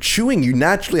when you're chewing, you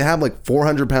naturally have like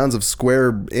 400 pounds of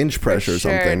square inch pressure or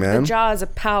something, man. The jaw is a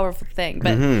powerful thing,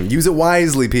 but use it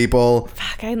wisely, people.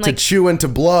 fuck, I'm to chew and to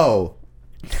blow.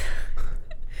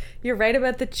 You're right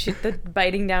about the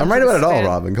biting down. I'm to right the about it all, spoon.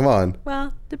 Robin. Come on.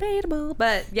 Well, debatable,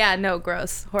 but yeah, no,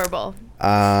 gross, horrible.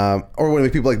 Or when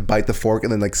people like bite the fork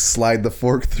and then like slide the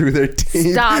fork through their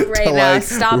teeth. Stop right to, now. like,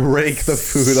 Stop. Rake the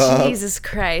food off. Jesus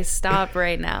Christ! Stop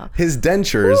right now. His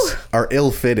dentures are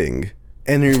ill-fitting,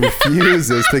 and he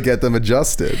refuses to get them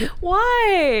adjusted.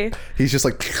 Why? He's just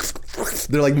like,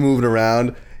 they're like moving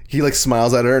around. He like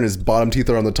smiles at her, and his bottom teeth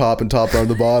are on the top and top are on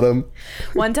the bottom.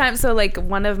 One time, so like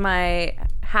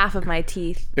half of my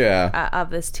teeth of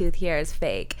this tooth here is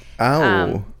fake.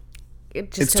 Ow.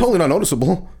 It's totally not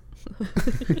noticeable.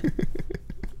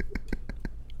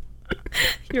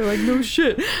 You're like, no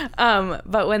shit.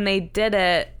 But when they did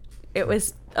it, it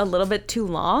was a little bit too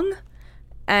long.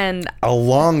 And A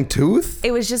long tooth?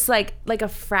 it was just like a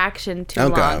fraction too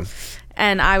Okay. long.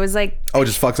 And I was like, Oh, it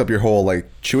just fucks up your whole like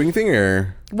chewing thing,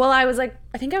 or well, I was like,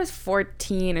 I think I was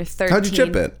 14 or 13. how'd you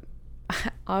chip it?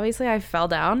 Obviously, I fell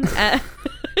down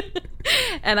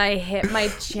and I hit my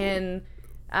chin.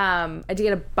 I did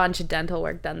get a bunch of dental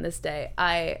work done this day.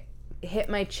 I hit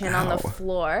my chin on the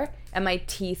floor and my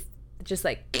teeth just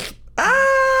like hit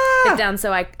down.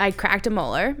 So I cracked a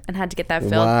molar and had to get that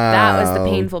filled. That was the Wow.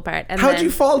 painful part. And How'd then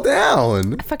you fall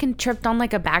down? I fucking tripped on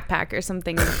like a backpack or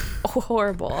something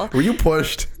horrible. Were you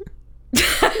pushed?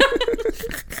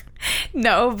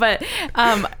 No, but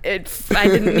I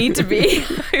didn't need to be.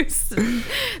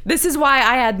 This is why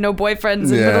I had no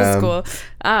boyfriends in Yeah. middle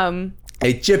school.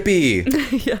 Hey, Chippy.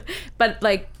 Yeah, but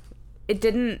like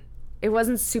it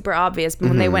wasn't super obvious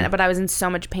when they went, but I was in so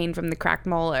much pain from the cracked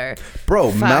molar.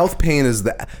 Bro, Fuck. mouth pain is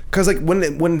that, because like when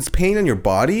it's pain in your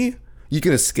body, you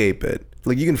can escape it.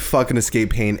 Like you can fucking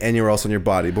escape pain anywhere else in your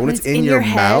body, but when it's in your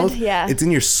head, mouth, yeah. it's in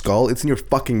your skull, it's in your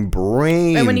fucking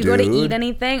brain. And when you go to dude. eat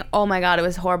anything, oh my god, it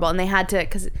was horrible. And they had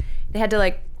to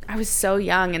like, I was so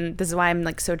young, and this is why I'm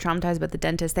like so traumatized about the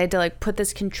dentist. They had to like put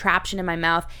this contraption in my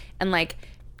mouth and like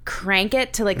crank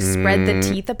it to like spread the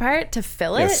teeth apart to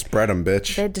fill Yeah, it. spread them,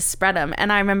 bitch. They had to spread them,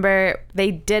 and I remember they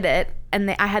did it,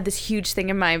 and I had this huge thing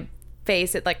in my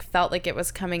face. It like felt like it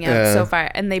was coming out so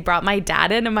far, and they brought my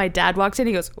dad in, and my dad walks in.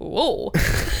 He goes, "Whoa!"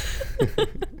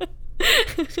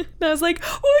 And I was like,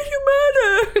 "What's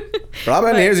your matter?"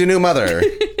 Robin, here's your new mother.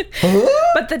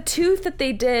 But the tooth that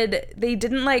they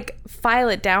didn't like file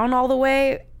it down all the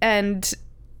way, and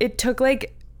it took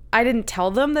like, I didn't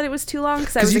tell them that it was too long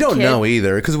because I was Because you a don't kid. know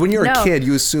either. Because when you're a No. kid,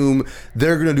 you assume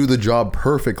they're gonna do the job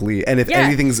perfectly, and if Yeah.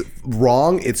 anything's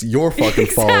wrong, it's your fucking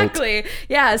fault. Exactly.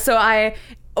 Yeah. So I,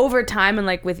 over time and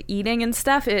like with eating and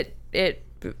stuff, it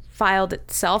filed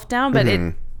itself down, but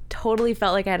it totally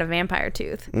felt like I had a vampire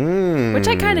tooth, which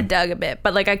I kind of dug a bit,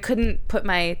 but like I couldn't put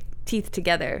my teeth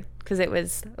together because it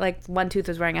was like one tooth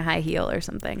was wearing a high heel or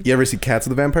something. You ever see cats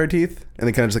with the vampire teeth, and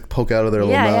they kind of just like poke out of their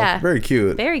little Yeah, mouth? yeah. Very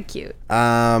cute. Very cute.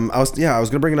 I was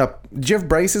gonna bring it up. Did you have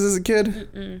braces as a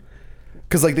kid?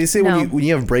 Because like they say No. when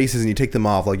you have braces and you take them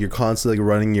off, like you're constantly like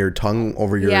running your tongue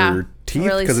over your Yeah, teeth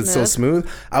really because it's so smooth.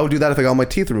 I would do that if I got my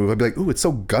teeth removed. I'd be like, ooh, it's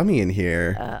so gummy in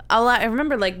here. I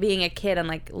remember like being a kid and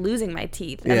like losing my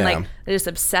teeth and Yeah. like just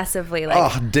obsessively like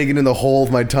Oh, digging in the hole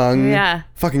of my tongue. Yeah.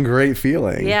 Fucking great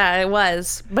feeling. yeah, it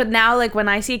was. But now like when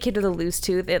I see a kid with a loose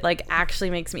tooth, it like actually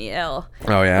makes me ill.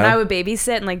 Oh yeah. When I would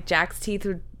babysit and like Jack's teeth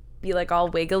would be like all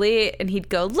wiggly and he'd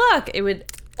go, look, it would,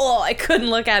 oh, I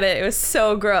couldn't look at it. It was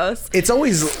so gross. It's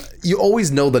always, you always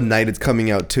know the night it's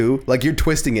coming out too. Like you're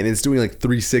twisting it and it's doing like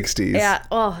 360s. Yeah.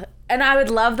 Oh, and I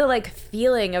would love the like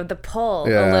feeling of the pull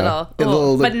Yeah. a little. A Oh,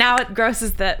 little, like- but now it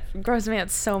grosses me out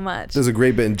so much. There's a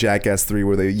great bit in Jackass 3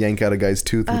 where they yank out a guy's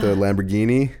tooth with a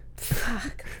Lamborghini.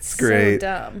 It's Great.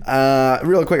 So dumb.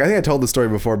 Real quick, I think I told the story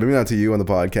before, maybe not to you on the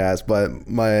podcast, but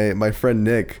my friend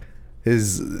Nick,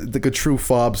 his like a true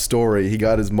fob story. He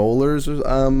got his molars. Is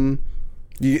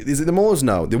it the molars?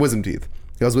 No, the wisdom teeth.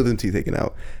 He has wisdom teeth taken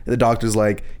out. And the doctor's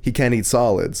like, he can't eat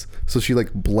solids, so she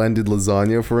like blended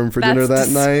lasagna for him for dinner that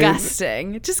That's night.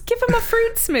 disgusting. Just give him a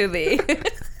fruit smoothie.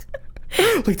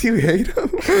 Like, do you hate him?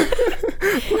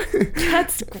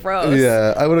 That's gross.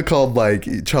 Yeah, I would have called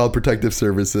like Child Protective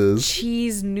Services.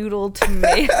 Cheese noodle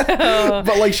tomato.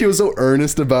 But like she was so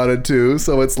earnest about it too,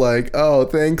 so it's like, oh,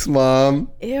 thanks, mom.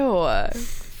 Ew.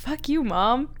 Fuck you,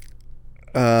 mom.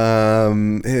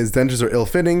 His dentures are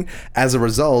ill-fitting. As a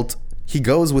result, he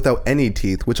goes without any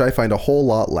teeth, which I find a whole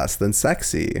lot less than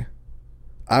sexy.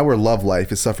 Our love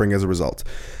life is suffering as a result.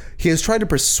 He has tried to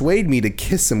persuade me to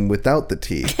kiss him without the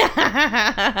teeth.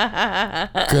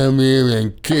 Come here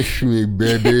and kiss me,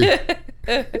 baby.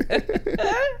 Ew,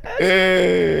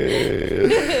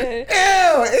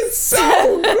 it's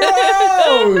so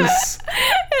gross.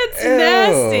 It's Ew,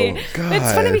 nasty. God.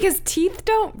 It's funny because teeth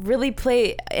don't really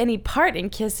play any part in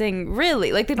kissing,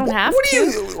 really. Like, they don't have What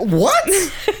do to. you? What?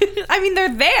 I mean,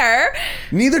 they're there.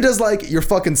 Neither does like your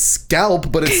fucking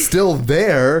scalp, but it's still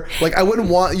there. Like, I wouldn't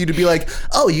want you to be like,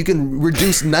 oh, you can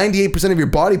reduce 98% of your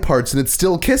body parts and it's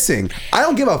still kissing. I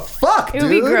don't give a fuck, It dude. would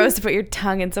be gross to put your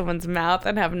tongue in someone's mouth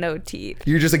and have no teeth.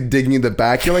 You're just like digging in the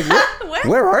back. You're like,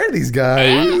 where are these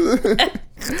guys?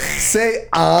 Say,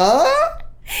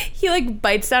 He like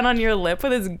bites down on your lip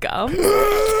with his gum.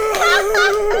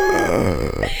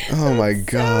 Oh my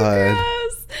god.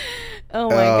 Gross. Oh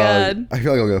my god. I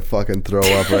feel like I'm gonna fucking throw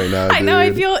up right now, dude. I know,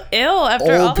 I feel ill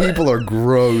after all Old people are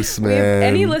gross, man.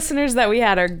 Any listeners that we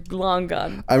had are long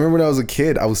gone. I remember when I was a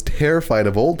kid, I was terrified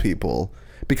of old people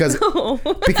because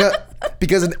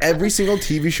because in every single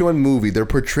TV show and movie, they're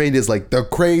portrayed as like the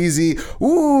crazy.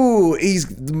 Ooh, he's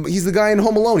the guy in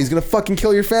Home Alone. He's gonna fucking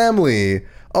kill your family.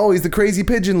 Oh, he's the crazy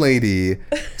pigeon lady.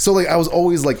 So like I was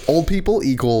always like old people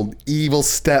equal evil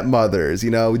stepmothers, you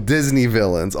know, Disney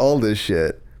villains, all this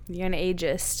shit. You're an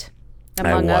ageist, I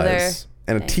among other. was,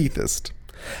 and a things. teethist.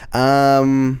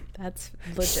 That's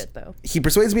legit though. He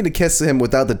persuades me to kiss him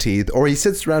without the teeth, or he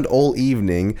sits around all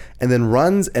evening and then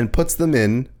runs and puts them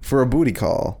in for a booty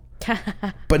call.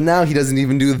 But now he doesn't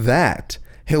even do that.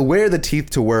 He'll wear the teeth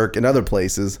to work and other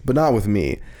places, but not with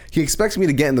me. He expects me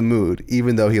to get in the mood,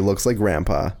 even though he looks like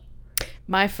grandpa.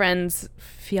 My friend's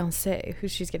fiance, who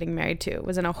she's getting married to,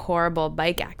 was in a horrible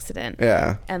bike accident.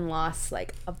 Yeah. And lost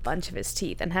like a bunch of his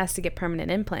teeth and has to get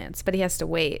permanent implants, but he has to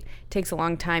wait. It takes a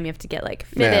long time. You have to get like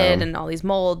fitted Yeah. and all these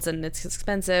molds, and it's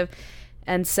expensive.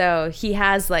 And so he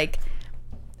has like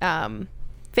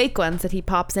fake ones that he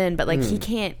pops in, but like he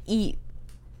can't eat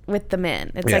with them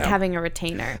in. It's like Yeah. having a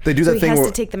retainer. They do so that he thing has where-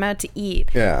 to take them out to eat.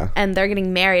 Yeah. And they're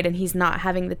getting married, and he's not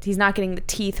getting the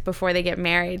teeth before they get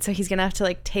married. So he's gonna have to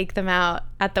like take them out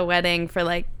at the wedding for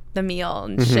like the meal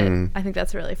and shit. I think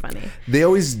that's really funny. They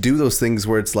always do those things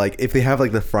where it's like, if they have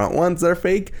like the front ones that are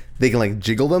fake, they can like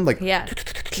jiggle them. Like, Yeah.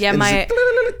 and My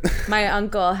just my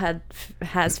uncle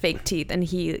has fake teeth, and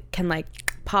he can like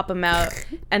pop them out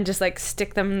and just like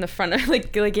stick them in the front of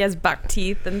like he has buck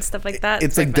teeth and stuff like that.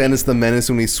 it's very like funny. Dennis the Menace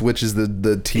when he switches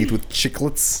the teeth with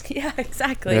chiclets. Yeah,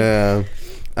 exactly. Yeah.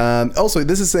 Also,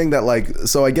 this is saying that like,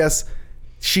 so I guess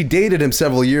she dated him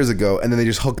several years ago, and then they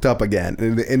just hooked up again. And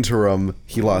in the interim,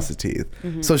 he lost his teeth.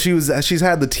 So she's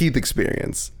had the teeth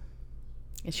experience.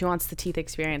 And she wants the teeth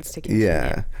experience to continue.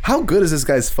 Yeah. How good is this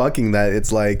guy's fucking that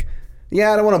it's like,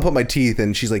 yeah, I don't want to put my teeth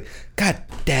in. She's like, God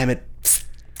damn it.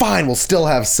 Fine, we'll still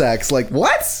have sex. Like,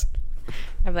 what?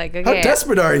 I'm like, How okay,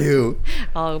 desperate are you?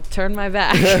 I'll turn my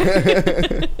back.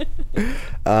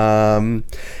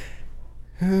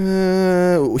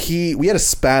 We had a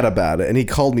spat about it, and he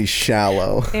called me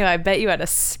shallow. Ew, I bet you had a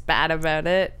spat about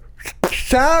it.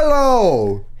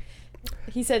 Shallow.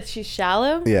 He said she's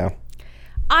shallow. Yeah.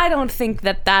 I don't think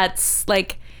that's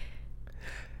like.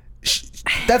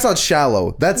 That's not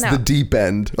shallow. That's No. the deep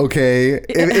end, okay?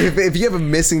 If you have a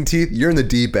missing teeth, you're in the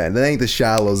deep end. That ain't the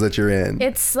shallows that you're in.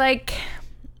 It's like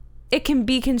it can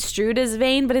be construed as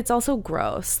vain, but it's also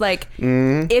gross. Like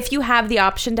if you have the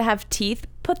option to have teeth,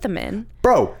 put them in.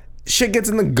 Bro, shit gets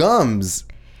in the gums.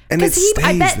 And it stays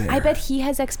there. I bet he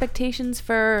has expectations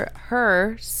for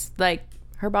her, like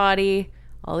her body,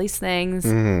 all these things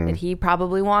that he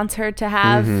probably wants her to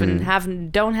have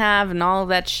and don't have, and all of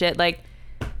that shit. Like,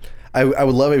 I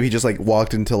would love it if he just like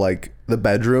walked into like the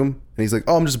bedroom and he's like,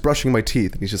 oh, I'm just brushing my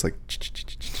teeth. And he's just like,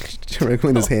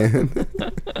 wrinkling his hand.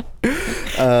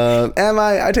 And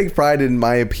I take pride in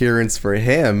my appearance for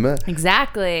him.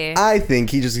 exactly. I think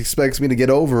he just expects me to get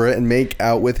over it and make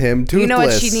out with him toothless. You know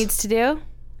what she needs to do?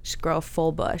 Just grow a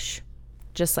full bush.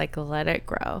 Just like let it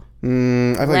grow.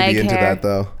 I feel like he'd be into hair. that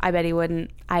though. I bet he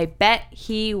wouldn't. I bet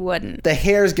he wouldn't. The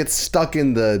hairs get stuck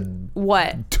in the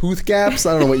What? tooth gaps.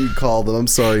 I don't know what you call them. I'm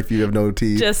sorry if you have no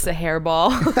teeth. Just a hairball.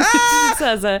 Just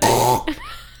has a.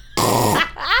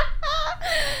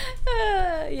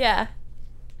 Yeah.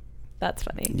 That's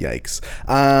funny. Yikes.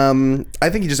 I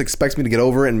think he just expects me to get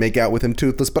over it and make out with him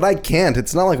toothless, but I can't.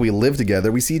 It's not like we live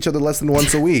together. We see each other less than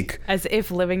once a week. As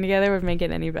if living together would make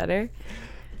it any better.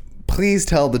 Please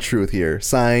tell the truth here.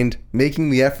 Signed, Making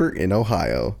the Effort in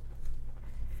Ohio.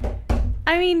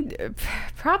 I mean,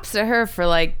 props to her for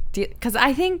like, because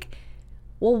I think,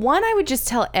 well, one, I would just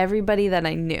tell everybody that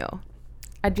I knew.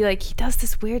 I'd be like, he does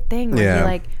this weird thing where he Yeah.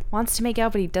 like wants to make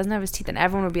out, but he doesn't have his teeth, and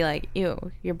everyone would be like,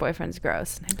 ew, your boyfriend's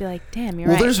gross. And I'd be like, damn, you're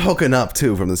Well, right. there's hooking up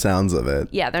too from the sounds of it.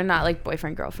 Yeah, they're not like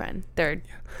boyfriend, girlfriend. They're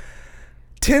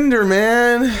Tinder,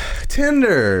 man.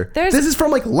 Tinder. There's- This is from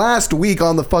like last week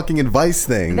on the fucking advice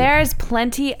thing. There's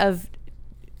plenty of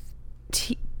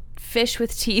fish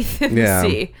with teeth in Yeah. the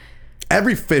sea.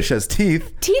 Every fish has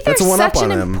teeth. Teeth That's are a one up such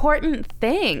on an him. important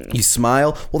thing. You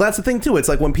smile. Well, that's the thing too. It's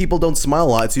like when people don't smile a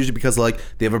lot, it's usually because like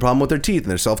they have a problem with their teeth and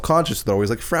they're self-conscious. So they're always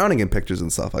like frowning in pictures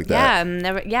and stuff like that.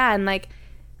 And like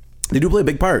They do play a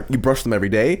big part. You brush them every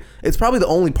day. It's probably the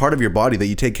only part of your body that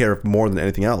you take care of more than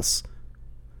anything else.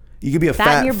 You could be a That and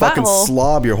fat your fucking butthole.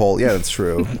 slob your whole. Yeah, that's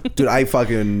true. Dude, I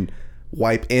fucking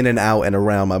wipe in and out and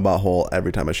around my butthole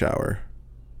every time I shower.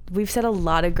 we've said a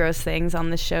lot of gross things on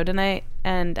this show tonight,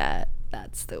 and that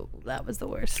was the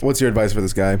worst. What's your advice for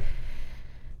this guy?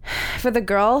 For the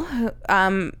girl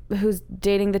who's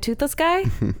dating the toothless guy,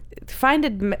 find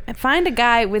a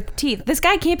guy with teeth. This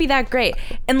guy can't be that great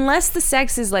unless the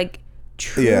sex is like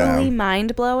truly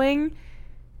mind blowing.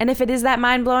 And if it is that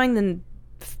mind blowing, then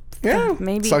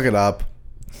maybe suck it up.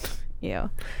 Yeah.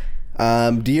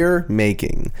 Dear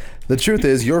Making, the truth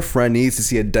is your friend needs to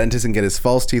see a dentist and get his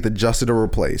false teeth adjusted or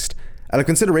replaced. Out of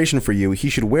consideration for you, he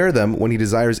should wear them when he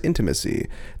desires intimacy.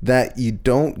 That you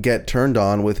don't get turned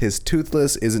on with his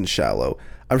toothless isn't shallow.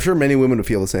 I'm sure many women would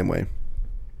feel the same way.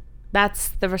 That's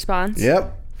the response?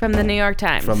 Yep. From the New York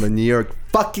Times. From the New York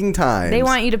fucking Times. They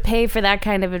want you to pay for that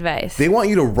kind of advice. They want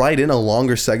you to write in a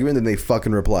longer segment than they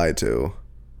fucking replied to.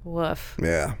 Woof.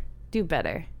 Yeah. Do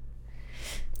better.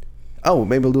 Oh,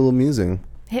 maybe a little amusing.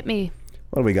 Hit me.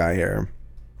 What do we got here?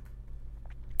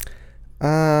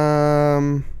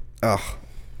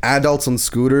 Adults on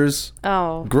scooters.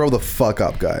 Oh. Grow the fuck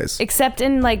up, guys. Except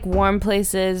in like warm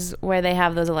places where they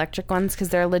have those electric ones, because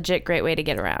they're a legit great way to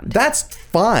get around. That's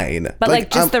fine. But like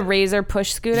just the Razor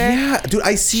push scooter. Yeah, dude,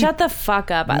 I see. Shut the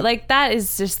fuck up. Like that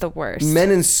is just the worst.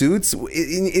 Men in suits.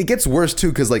 It gets worse too,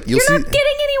 because like you'll You're see. not getting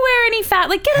anywhere any fat.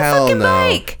 Like get a Hell fucking no.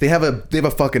 bike. They have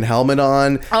a fucking helmet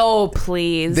on. Oh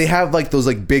please. They have like those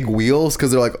like big wheels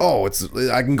because they're like, oh,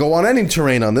 I can go on any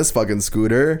terrain on this fucking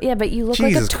scooter. Yeah, but you look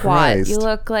Jesus like a twat. Christ. You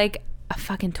look like a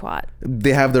fucking twat.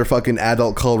 They have their fucking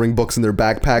adult coloring books in their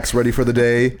backpacks ready for the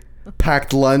day.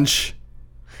 Packed lunch.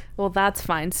 Well, that's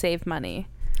fine. Save money.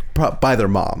 By their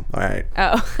mom. All right.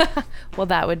 Oh, well,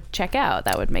 that would check out.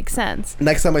 That would make sense.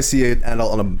 Next time I see an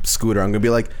adult on a scooter, I'm gonna be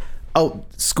like, oh,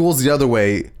 school's the other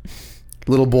way.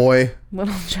 Little boy.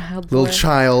 Little child. Little boy.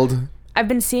 child. I've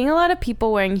been seeing a lot of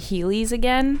people wearing Heelys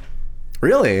again.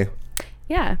 Really?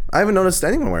 Yeah. I haven't noticed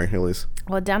anyone wearing Heelys.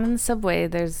 Well, down in the subway,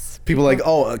 there's People like,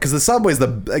 oh, because the subway's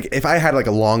like, if I had like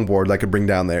a longboard that I could bring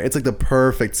down there, it's like the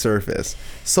perfect surface.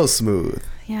 So smooth.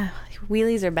 yeah.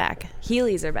 Wheelies are back.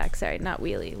 Heelys are back. Sorry, not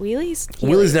wheelie. Wheelies.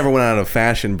 Wheelies never went out of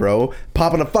fashion, bro.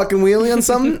 Popping a fucking wheelie on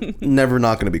something, never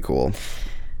not gonna be cool.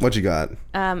 What you got?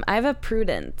 I have a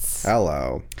Prudence.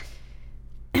 Hello.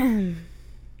 Dear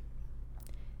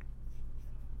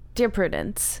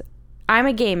Prudence, I'm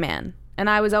a gay man, and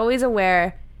I was always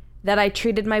aware that I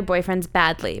treated my boyfriends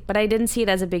badly, but I didn't see it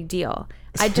as a big deal.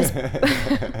 I'd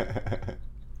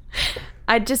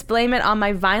just blame it on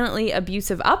my violently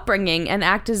abusive upbringing and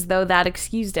act as though that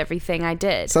excused everything I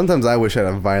did. Sometimes I wish I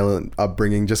had a violent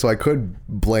upbringing just so I could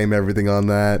blame everything on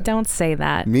that. Don't say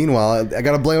that. Meanwhile, I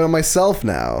gotta blame it on myself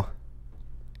now.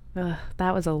 Ugh,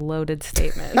 that was a loaded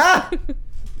statement.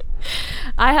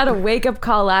 I had a wake-up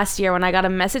call last year when I got a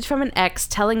message from an ex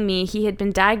telling me he had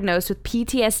been diagnosed with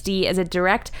PTSD as a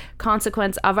direct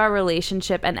consequence of our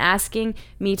relationship and asking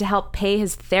me to help pay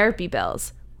his therapy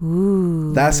bills.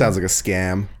 Ooh. That sounds like a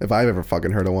scam, if I've ever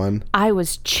fucking heard of one. I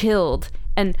was chilled,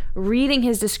 and reading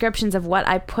his descriptions of what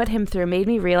I put him through made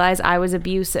me realize I was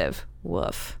abusive.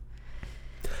 Woof.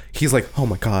 He's like, oh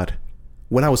my god,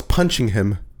 when I was punching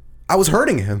him, I was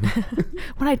hurting him.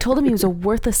 When I told him he was a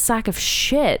worthless sack of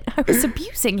shit, I was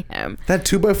abusing him. That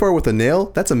 2x4 with a nail,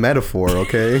 that's a metaphor,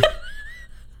 okay?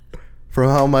 For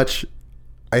how much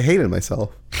I hated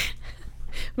myself.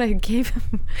 When I gave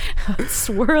him a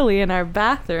swirly in our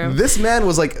bathroom. This man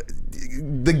was like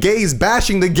the gays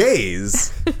bashing the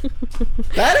gays.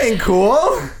 That ain't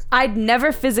cool. I'd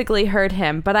never physically hurt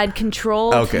him, but I'd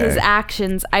controlled his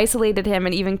actions, isolated him,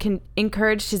 and even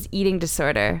encouraged his eating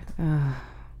disorder.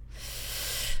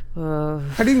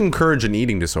 How do you encourage an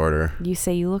eating disorder? You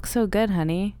say you look so good,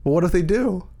 honey. Well, what if they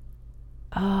do?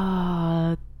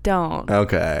 Don't.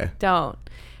 Okay. Don't.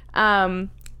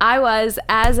 I was,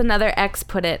 as another ex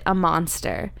put it, a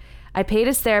monster. I paid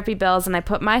his therapy bills and I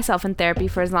put myself in therapy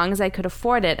for as long as I could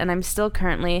afford it, and I'm still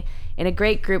currently in a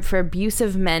great group for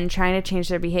abusive men trying to change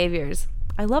their behaviors.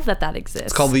 I love that exists.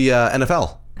 It's called the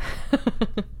NFL.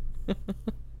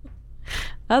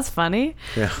 That's funny.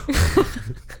 Yeah.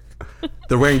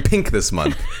 They're wearing pink this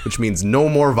month, which means no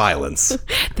more violence.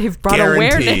 They've brought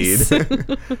Guaranteed.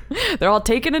 awareness. They're all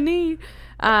taking a knee.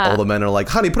 All the men are like,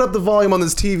 honey, put up the volume on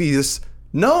this TV. Just,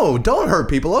 no, don't hurt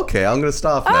people. Okay, I'm going to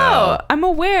stop now. Oh, I'm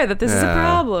aware that this is a Yeah.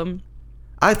 problem.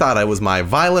 I thought it was my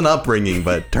violent upbringing,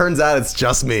 but turns out it's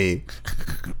just me.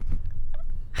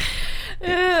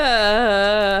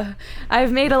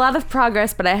 I've made a lot of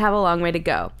progress, but I have a long way to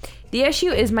go. The issue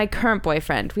is my current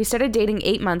boyfriend. We started dating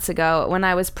 8 months ago when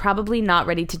I was probably not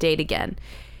ready to date again.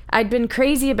 I'd been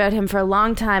crazy about him for a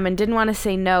long time and didn't want to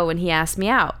say no when he asked me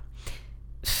out.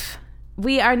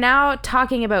 We are now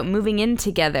talking about moving in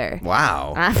together.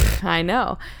 Wow. I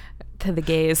know. To the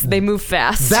gays, they move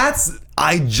fast.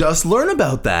 I just learned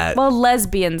about that. Well,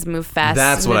 lesbians move fast.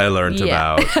 That's what I learned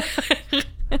about.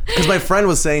 Because my friend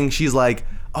was saying, she's like,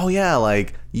 oh yeah,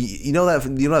 like, you know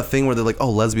that thing where they're like,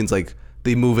 oh, lesbians, like,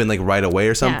 they move in like right away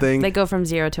or something. Yeah, they go from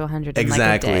 0 to 100 in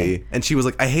exactly. like a day. And she was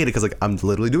like, I hate it because like I'm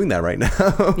literally doing that right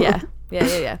now.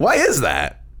 Yeah. Why is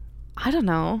that? I don't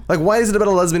know. Like, why is it about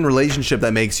a lesbian relationship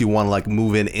that makes you want to like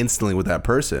move in instantly with that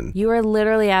person? You are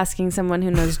literally asking someone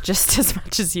who knows just as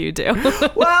much as you do.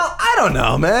 Well, I don't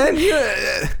know, man.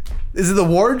 Is it the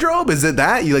wardrobe? Is it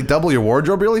that you like double your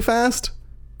wardrobe really fast?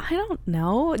 I don't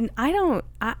know.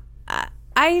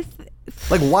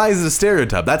 Like, why is it a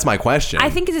stereotype? That's my question. I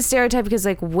think it's a stereotype because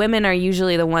like women are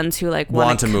usually the ones who like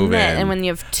want to move in, and when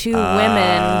you have two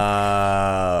women,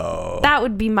 that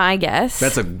would be my guess.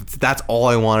 That's all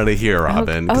I wanted to hear,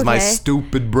 Robin, because my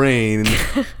stupid brain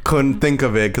couldn't think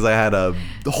of it because I had a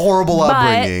horrible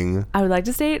upbringing. I would like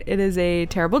to state it is a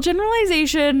terrible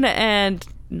generalization, and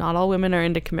not all women are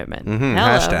into commitment. Mm-hmm.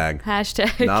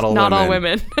 Hashtag not all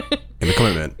women into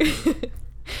commitment.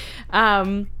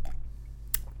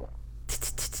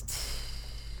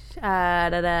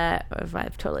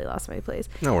 I've totally lost my place.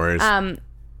 No worries.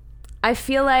 I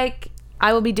feel like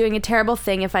I will be doing a terrible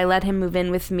thing if I let him move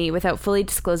in with me without fully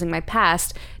disclosing my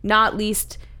past, not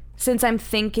least since I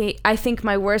think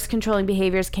my worst controlling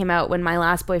behaviors came out when my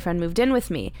last boyfriend moved in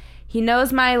with me. He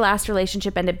knows my last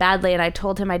relationship ended badly, and I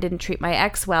told him I didn't treat my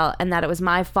ex well and that it was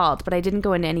my fault, but I didn't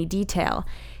go into any detail.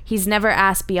 He's never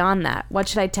asked beyond that. What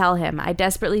should I tell him? I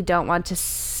desperately don't want to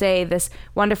say this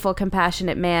wonderful,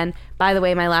 compassionate man, by the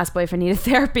way, my last boyfriend needed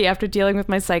therapy after dealing with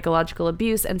my psychological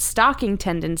abuse and stalking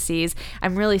tendencies.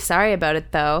 I'm really sorry about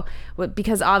it, though,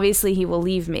 because obviously he will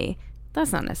leave me.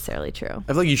 That's not necessarily true.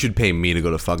 I feel like you should pay me to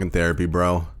go to fucking therapy,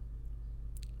 bro.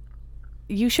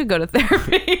 You should go to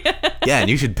therapy. Yeah, and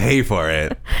you should pay for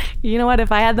it. You know what?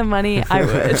 If I had the money, I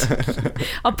would.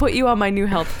 I'll put you on my new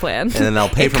health plan. And then I'll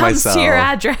pay for It comes myself. to your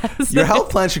address. Your health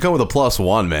plan should come with a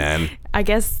 +1, man. I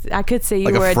guess I could say you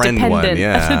like were a dependent, one,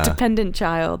 yeah. a dependent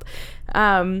child.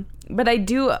 But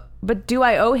do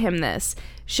I owe him this?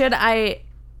 Should I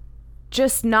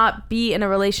just not be in a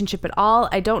relationship at all?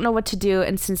 I don't know what to do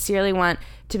and sincerely want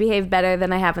to behave better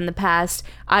than I have in the past.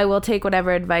 I will take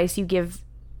whatever advice you give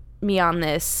me on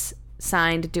this.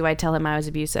 Signed, do I tell him I was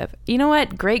abusive? You know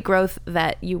what? Great growth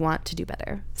that you want to do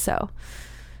better. So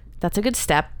that's a good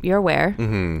step. You're aware.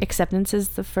 Mm-hmm. Acceptance is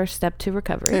the first step to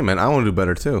recovery. Hey, man, I want to do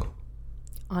better too.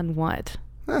 On what?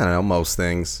 I don't know, most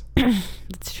things.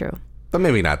 That's true. But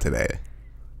maybe not today.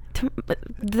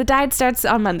 The diet starts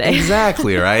on Monday.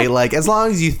 Exactly, right? Like, as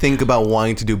long as you think about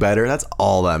wanting to do better, that's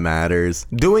all that matters.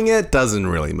 Doing it doesn't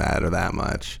really matter that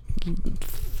much.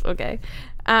 Okay.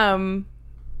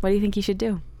 What do you think he should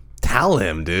do? Tell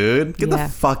him, dude. Get the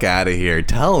fuck out of here.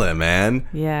 Tell him, man.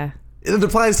 Yeah. It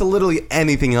applies to literally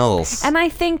anything else. And I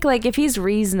think, like, if he's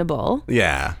reasonable,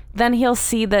 then he'll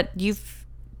see that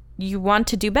you want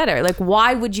to do better. Like,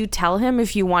 why would you tell him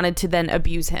if you wanted to then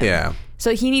abuse him? Yeah.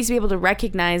 So he needs to be able to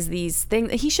recognize these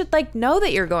things. He should, like, know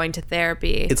that you're going to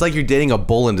therapy. It's like you're dating a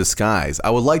bull in disguise.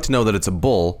 I would like to know that it's a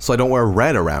bull so I don't wear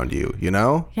red around you, you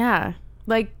know? Yeah.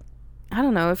 Like, I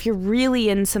don't know. If you're really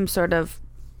in some sort of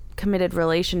committed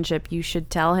relationship, you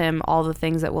should tell him all the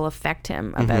things that will affect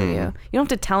him about you. You don't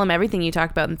have to tell him everything you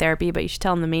talk about in therapy, but you should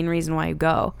tell him the main reason why you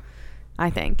go, I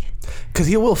think. Because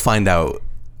he will find out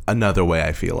another way,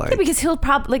 I feel like. Yeah, because he'll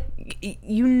probably, like,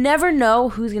 you never know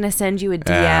who's going to send you a DM.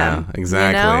 Yeah,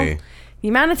 exactly. You know? The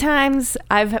amount of times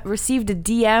I've received a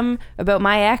DM about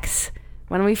my ex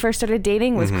when we first started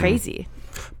dating was crazy.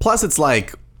 Plus, it's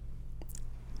like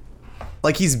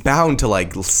he's bound to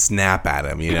like snap at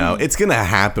him, you know? It's gonna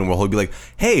happen where he'll be like,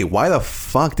 hey, why the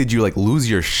fuck did you like lose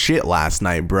your shit last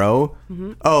night, bro?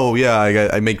 Oh yeah,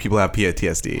 I make people have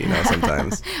PTSD, you know,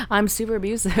 sometimes. I'm super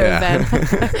abusive and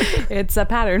it's a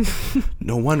pattern.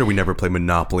 No wonder we never play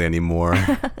Monopoly anymore.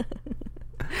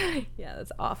 Yeah,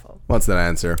 that's awful. What's that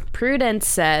answer? Prudence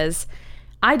says,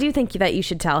 I do think that you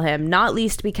should tell him, not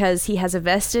least because he has a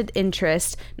vested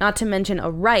interest, not to mention a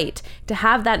right, to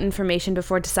have that information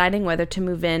before deciding whether to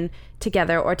move in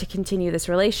together or to continue this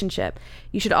relationship.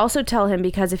 You should also tell him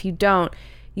because if you don't,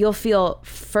 you'll feel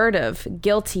furtive,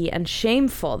 guilty, and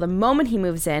shameful the moment he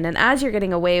moves in, and as you're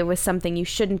getting away with something you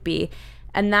shouldn't be,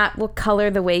 and that will color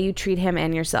the way you treat him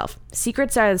and yourself.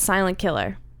 Secrets are the silent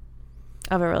killer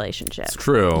of a relationship. It's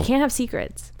true. You can't have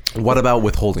secrets. What about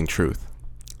withholding truth?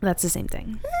 That's the same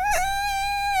thing.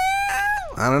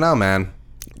 I don't know, man.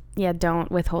 Yeah,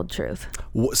 don't withhold truth.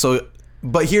 So,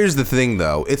 but here's the thing,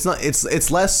 though. It's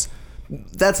less.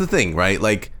 That's the thing, right?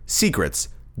 Like, secrets.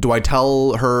 Do I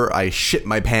tell her I shit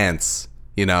my pants,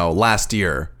 last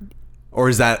year? Or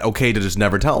is that okay to just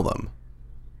never tell them?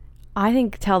 I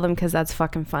think tell them because that's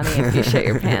fucking funny if you shit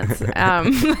your pants.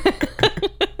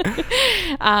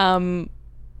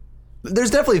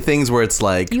 There's definitely things where it's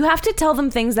like... You have to tell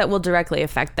them things that will directly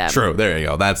affect them. True, there you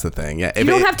go. That's the thing. Yeah, You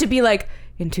don't have to be like,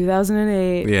 in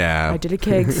 2008, yeah, I did a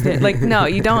keg stand. Like, no,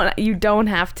 you don't. You don't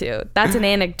have to. That's an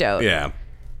anecdote. Yeah.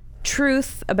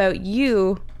 Truth about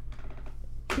you.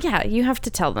 Yeah, you have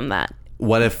to tell them that.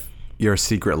 What if you're a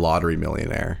secret lottery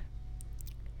millionaire?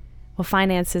 Well,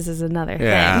 finances is another thing.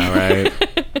 Yeah, right.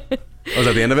 Was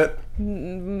that the end of it?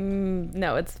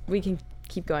 No, we can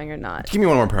keep going or not. Give me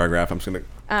one more paragraph. I'm just gonna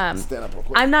stand up real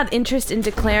quick. I'm not interested in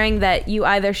declaring that you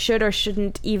either should or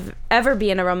shouldn't ever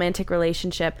be in a romantic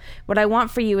relationship. What I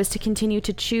want for you is to continue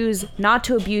to choose not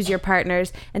to abuse your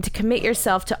partners and to commit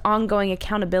yourself to ongoing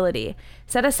accountability.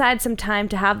 Set aside some time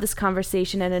to have this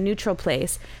conversation in a neutral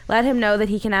place. Let him know that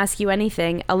he can ask you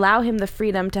anything. Allow him the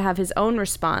freedom to have his own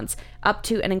response, up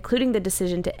to and including the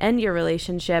decision to end your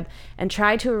relationship, and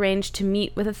try to arrange to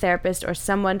meet with a therapist or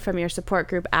someone from your support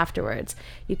group afterwards.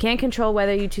 You can't control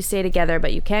whether you two stay together,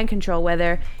 but you can control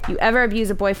whether you ever abuse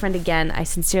a boyfriend again. I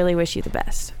sincerely wish you the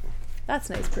best. That's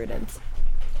nice, Prudence.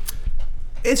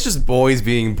 It's just boys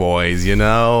being boys,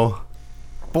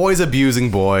 Boys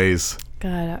abusing boys.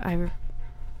 God,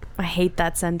 I hate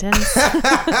that sentence. All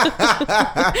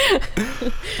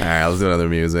right, let's do another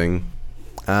musing.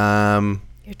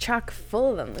 You're chock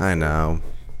full of them. I know.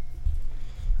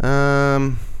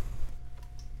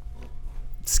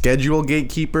 Schedule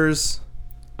gatekeepers.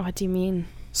 What do you mean?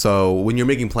 So when you're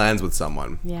making plans with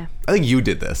someone, Yeah. I think you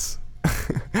did this.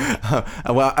 I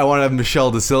want to have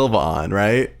Michelle De Silva on,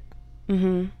 right?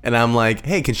 Mm-hmm. And I'm like,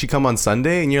 hey, can she come on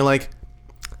Sunday? And you're like,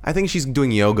 I think she's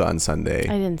doing yoga on Sunday.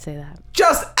 I didn't say that.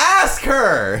 Just ask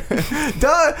her.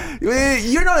 Duh.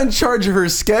 You're not in charge of her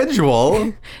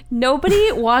schedule.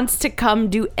 Nobody wants to come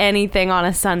do anything on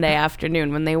a Sunday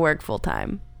afternoon when they work full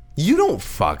time. You don't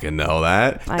fucking know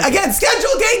that. I Again, schedule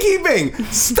gatekeeping.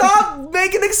 Stop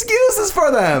making excuses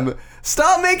for them.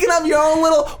 Stop making up your own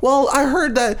little... Well, I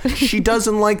heard that she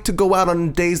doesn't like to go out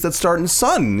on days that start in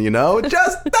sun,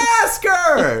 Just ask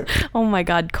her. Oh my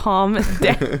God, calm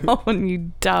down,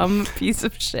 you dumb piece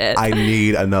of shit. I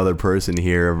need another person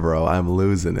here, bro. I'm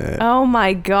losing it. Oh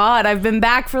my God, I've been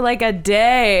back for like a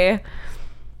day.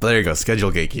 There you go.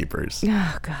 Schedule gatekeepers.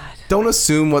 Oh God. Don't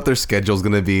assume what their schedule's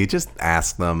going to be. Just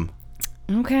ask them.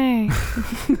 Okay.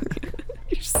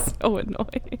 You're so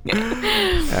annoying.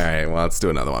 All right, well, let's do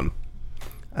another one.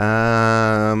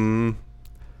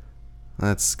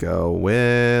 Let's go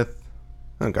with...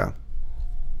 Okay.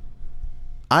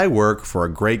 I work for a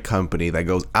great company that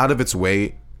goes out of its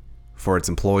way for its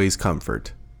employees'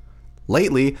 comfort.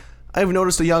 Lately, I've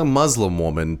noticed a young Muslim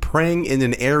woman praying in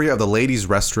an area of the ladies'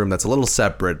 restroom that's a little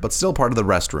separate, but still part of the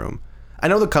restroom. I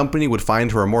know the company would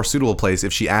find her a more suitable place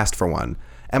if she asked for one.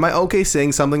 Am I okay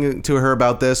saying something to her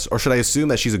about this, or should I assume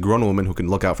that she's a grown woman who can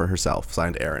look out for herself?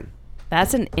 Signed, Aaron.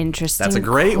 That's an interesting That's a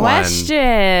great question.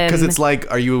 one. Because it's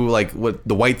like, are you like what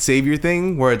the white savior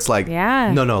thing? Where it's like,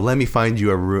 Yeah. no, let me find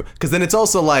you a room. Because then it's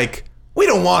also like, we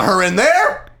don't want her in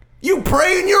there. You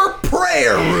pray in your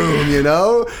prayer room,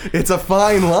 It's a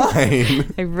fine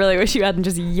line. I really wish you hadn't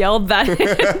just yelled that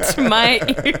into my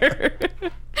ear.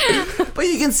 But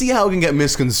you can see how it can get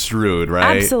misconstrued,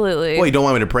 right? Absolutely. Well, you don't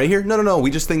want me to pray here? No. We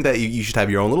just think that you should have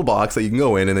your own little box that you can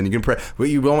go in and then you can pray. Wait,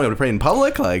 you don't want me to pray in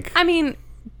public? Like, I mean,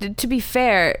 to be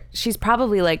fair, she's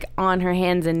probably like on her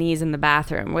hands and knees in the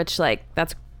bathroom, which like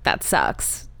that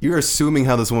sucks. you're assuming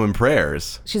how this woman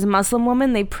prays. She's a Muslim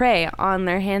woman. They pray on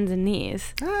their hands and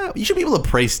knees. You should be able to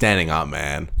pray standing up,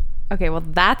 man. Okay, well,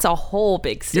 that's a whole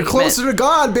big statement. You're closer to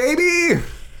God, baby.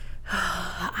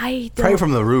 I don't... Pray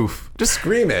from the roof. Just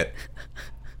scream it.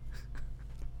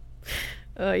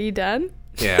 Are you done?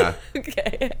 Yeah.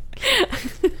 Okay.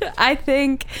 I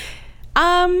think...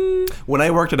 When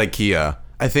I worked at IKEA,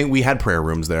 I think we had prayer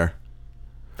rooms there.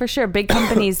 For sure, big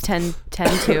companies tend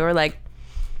to, or like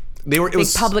big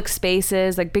public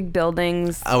spaces, like big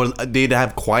buildings. They'd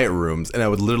have quiet rooms, and I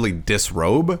would literally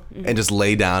disrobe and just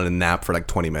lay down and nap for like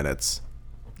 20 minutes.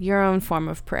 Your own form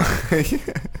of prayer.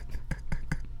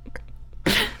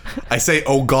 I say,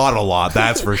 oh God, a lot,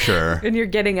 that's for sure. And you're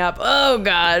getting up. Oh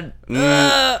God.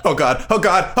 Oh God. Oh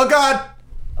God. Oh God.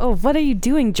 Oh, what are you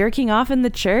doing? Jerking off in the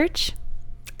church?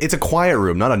 It's a quiet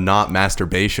room, not a not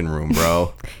masturbation room,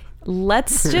 bro.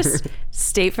 Let's just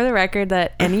state for the record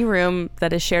that any room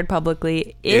that is shared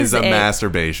publicly is a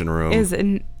masturbation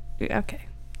room. Okay.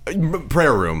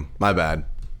 Prayer room. My bad.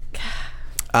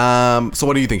 So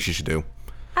what do you think she should do?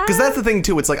 Because that's the thing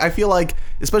too. It's like I feel like,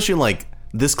 especially in like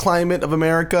this climate of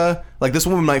America, like this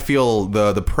woman might feel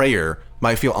the prayer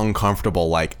might feel uncomfortable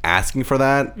like asking for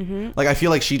that. Like I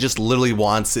feel like she just literally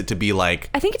wants it to be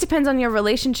like. I think it depends on your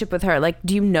relationship with her. Like,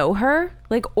 do you know her?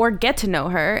 Like, or get to know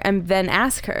her and then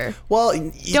ask her.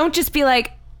 Well, don't just be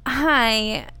like,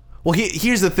 hi. Well,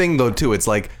 here's the thing though too. It's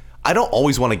like I don't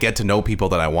always want to get to know people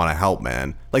that I want to help,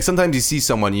 man. Like sometimes you see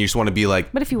someone and you just want to be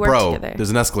like, but if you work bro, together,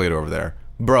 there's an escalator over there.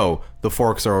 Bro, the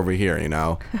forks are over here, you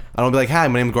know? I don't be like, hi,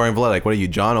 my name's Gorian Vallette. Like, what are you,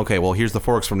 John? Okay, well, here's the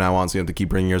forks from now on, so you have to keep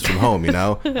bringing yours from home, you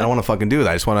know? I don't want to fucking do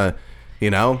that. I just want to, you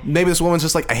know? Maybe this woman's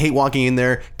just like, I hate walking in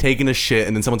there, taking a shit,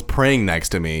 and then someone's praying next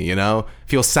to me, you know?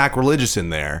 Feels sacrilegious in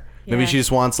there. Maybe she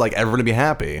just wants, like, everyone to be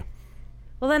happy.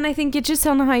 Well, then I think you just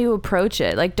don't know how you approach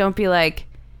it. Like, don't be like,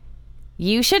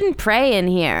 you shouldn't pray in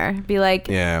here. Be like,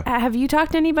 have you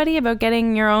talked to anybody about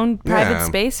getting your own private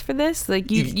space for this? Like,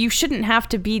 you shouldn't have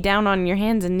to be down on your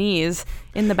hands and knees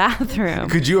in the bathroom.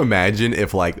 Could you imagine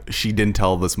if, like, she didn't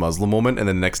tell this Muslim woman and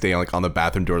then the next day, like, on the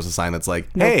bathroom door is a sign that's like,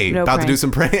 hey, no about praying. to do some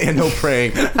praying and no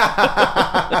praying.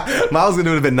 Miles gonna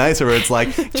do it a bit nicer where it's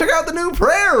like, check out the new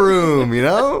prayer room, you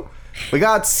know? We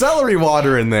got celery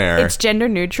water in there. It's gender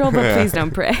neutral, but please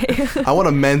don't pray. I want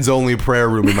a men's only prayer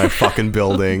room in my fucking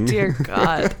building. Dear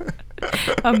God.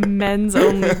 A men's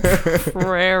only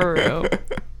prayer room.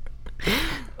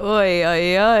 Oy,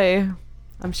 oy, oy.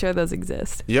 I'm sure those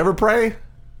exist. You ever pray?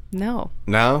 No.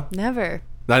 No? Never.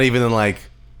 Not even in like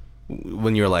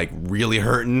when you're like really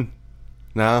hurting?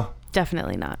 No?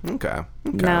 Definitely not. Okay.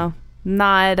 No.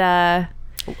 Not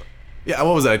Yeah,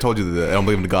 what was it? I told you that I don't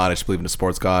believe in God, I just believe in a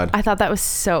sports god. I thought that was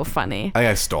so funny. I think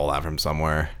I stole that from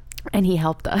somewhere. And he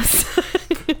helped us.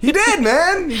 He did,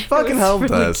 man. He fucking helped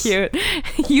really us. Cute.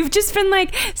 You've just been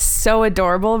like so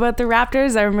adorable about the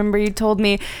Raptors. I remember you told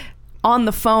me on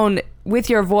the phone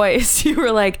with your voice, you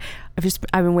were like,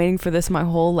 I've been waiting for this my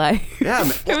whole life. Yeah,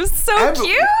 man. It was so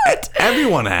cute.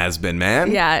 Everyone has been, man.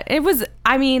 Yeah, it was.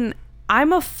 I mean,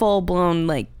 I'm a full blown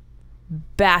like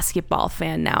basketball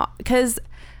fan now because.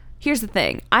 Here's the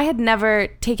thing. I had never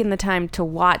taken the time to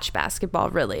watch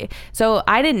basketball, really. So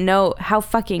I didn't know how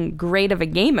fucking great of a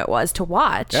game it was to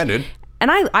watch. Yeah, dude. And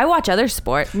I watch other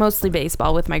sport, mostly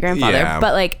baseball with my grandfather. Yeah.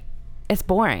 But, like, it's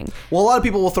boring. Well, a lot of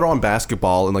people will throw on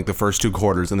basketball in like the first two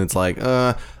quarters, and it's like,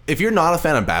 if you're not a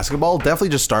fan of basketball, definitely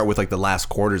just start with like the last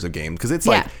quarters of game because it's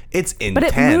like it's intense.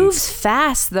 But it moves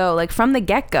fast though, like from the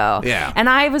get go. Yeah. And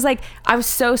I was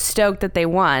so stoked that they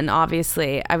won.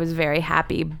 Obviously, I was very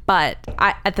happy, but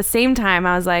at the same time,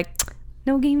 I was like,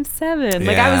 no game 7.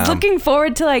 Like I was looking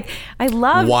forward to I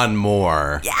loved one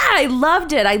more. Yeah, I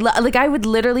loved it. I would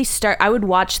literally I would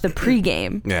watch the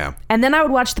pregame. Yeah. And then I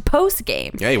would watch the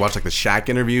postgame. Yeah, you watch like the Shaq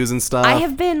interviews and stuff. I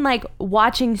have been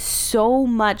watching so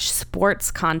much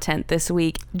sports content this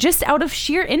week just out of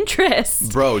sheer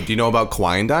interest. Bro, do you know about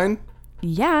Kawhi and Dine?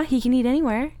 Yeah, he can eat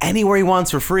anywhere. Anywhere he wants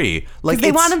for free. Like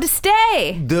they want him to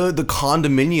stay. The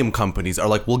condominium companies are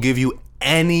like, we'll give you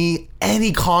any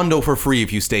condo for free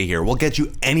if you stay here. We'll get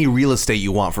you any real estate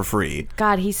you want for free.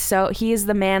 God, he is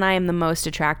the man I am the most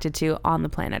attracted to on the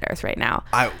planet Earth right now.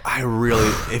 I really,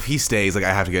 if he stays, I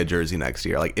have to get a jersey next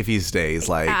year. Like if he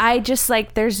stays, I just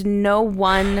there's no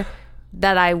one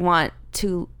that I want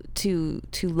to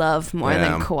love more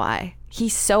than Kawhi.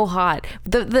 He's so hot.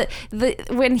 The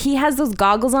when he has those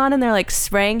goggles on and they're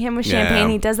spraying him with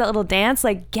champagne, he does that little dance.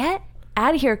 Get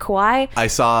out of here, Kawhi. I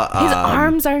saw his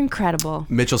arms are incredible.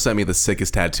 Mitchell sent me the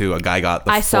sickest tattoo. A guy got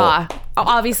the saw.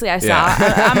 Obviously, I saw.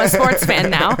 Yeah. I'm a sports fan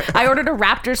now. I ordered a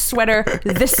Raptors sweater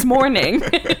this morning.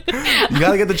 You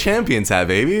gotta get the Champions hat,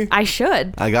 baby. I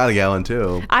should. I gotta get one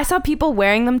too. I saw people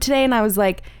wearing them today, and I was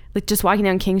just walking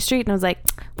down King Street, and I was like,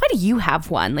 why do you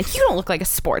have one? You don't look like a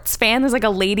sports fan. There's a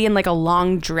lady in a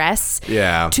long dress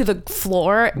to the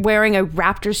floor wearing a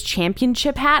Raptors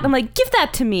championship hat. I'm like, give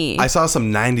that to me. I saw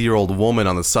some 90-year-old woman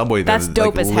on the subway that's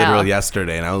dope as hell. Literally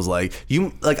yesterday, and I was like,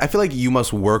 I feel like you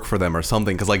must work for them or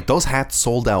something, because those hats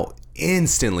sold out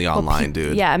instantly online,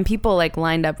 dude. Yeah, and people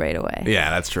lined up right away.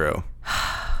 Yeah, that's true.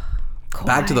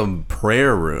 Back to the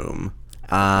prayer room.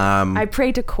 I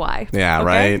pray to Kawhi. Yeah, okay?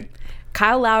 Right?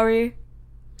 Kyle Lowry,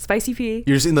 Spicy P.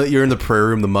 You're in the prayer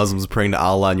room, the Muslims praying to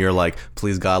Allah, and you're like,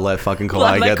 please God, let fucking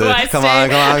Kawhi get this. Come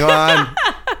on.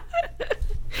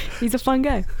 He's a fun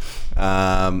guy.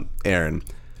 Aaron,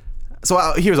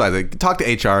 So here's what I think. Talk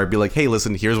to HR. Be like, hey,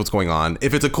 listen, here's what's going on.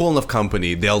 If it's a cool enough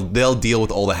company, they'll deal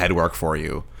with all the head work for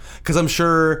you. Because I'm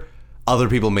sure other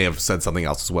people may have said something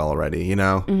else as well already, you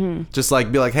know? Mm-hmm. Just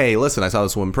like, be like, hey, listen, I saw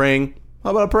this woman praying. How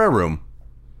about a prayer room?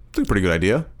 It's a pretty good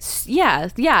idea. Yeah,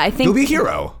 I think You'll be a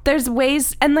hero. There's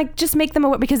ways, and like just make them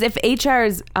aware, because if HR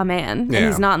is a man and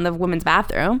he's not in the women's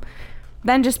bathroom,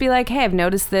 then just be like, hey, I've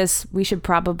noticed this. We should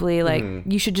probably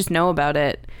you should just know about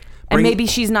it. And maybe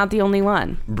she's not the only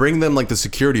one. Bring them like the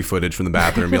security footage from the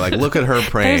bathroom. Be like, look at her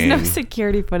praying. There's no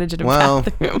security footage in a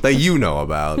bathroom. That you know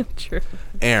about. True.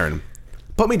 Aaron,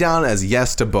 put me down as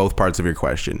yes to both parts of your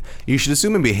question. You should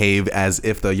assume and behave as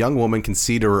if the young woman can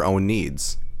see to her own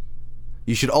needs.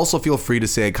 You should also feel free to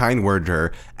say a kind word to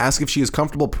her, ask if she is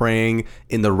comfortable praying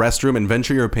in the restroom, and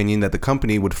venture your opinion that the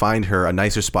company would find her a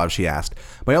nicer spot if she asked.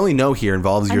 My only no here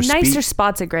involves your speech. A nicer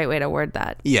spot's a great way to word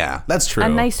that. Yeah, that's true. A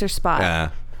nicer spot.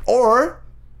 Yeah. Or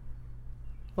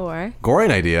Gorian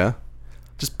idea,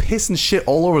 just piss and shit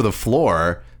all over the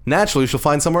floor. Naturally, she'll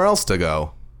find somewhere else to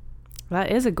go.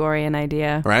 That is a Gorian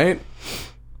idea. Right?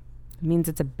 It means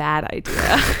it's a bad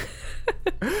idea.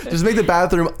 Just make the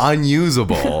bathroom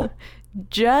unusable.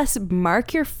 Just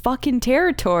mark your fucking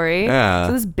territory. Yeah.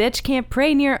 So this bitch can't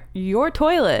pray near your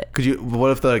toilet.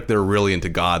 What if they're really into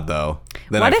God though?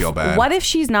 Then I feel bad. What if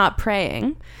she's not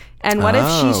praying? And what if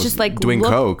she's just like doing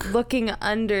coke, looking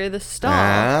under the stall?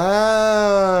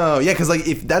 Oh, yeah, because like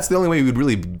if that's the only way we would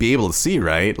really be able to see,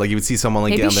 right? Like you would see someone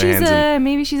like get on their hands.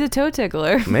 Maybe she's a toe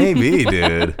tickler. Maybe,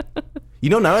 dude. You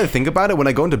know, now that I think about it, when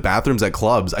I go into bathrooms at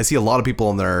clubs, I see a lot of people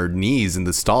on their knees in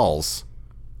the stalls.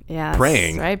 Yeah,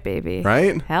 praying. That's right, baby.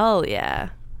 Right? Hell yeah.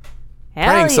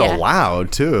 Praying so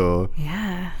loud too.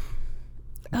 Yeah.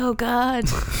 Oh God.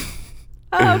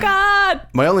 Oh God!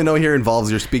 My only note here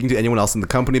involves you're speaking to anyone else in the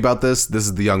company about this. This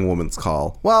is the young woman's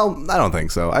call. Well, I don't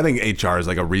think so. I think HR is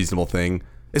like a reasonable thing,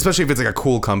 especially if it's like a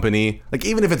cool company. Like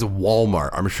even if it's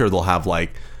Walmart, I'm sure they'll have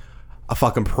like a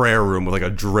fucking prayer room with like a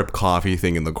drip coffee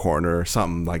thing in the corner or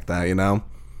something like that, you know?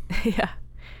 Yeah.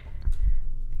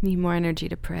 Need more energy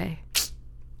to pray.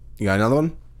 You got another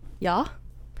one? Yeah.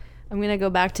 I'm gonna go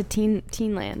back to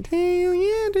Teenland. Hell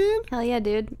yeah, dude. Hell yeah,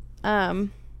 dude.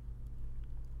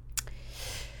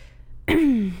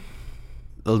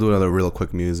 I'll do another real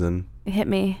quick musing. Hit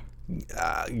me.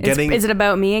 Getting is it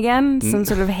about me again? Some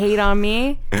sort of hate on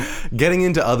me? Getting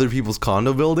into other people's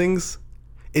condo buildings,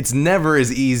 it's never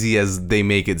as easy as they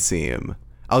make it seem.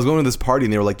 I was going to this party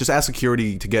and they were like, just ask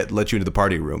security to let you into the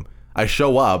party room. I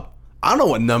show up. I don't know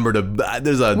what number to.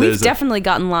 We've definitely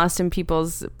gotten lost in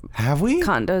people's. Have we?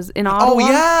 Condos in Ottawa. Oh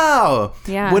yeah.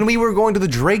 Yeah. When we were going to the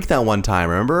Drake that one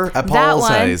time, remember at Paul's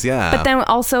house? Yeah. But then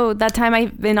also that time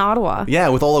in Ottawa. Yeah,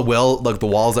 with all the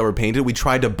walls that were painted, we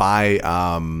tried to buy.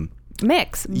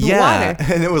 Mix. Yeah,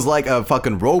 Water. and it was like a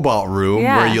fucking robot room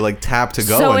where you like tap to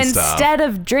go so and stuff. So instead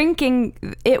of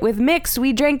drinking it with mix,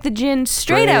 we drank the gin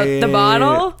straight out the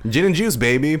bottle. Gin and juice,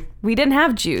 baby. We didn't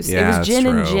have juice. Yeah, it was gin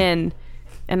that's and true. gin.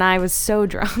 And I was so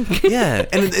drunk. Yeah,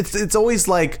 and it's always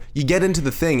like you get into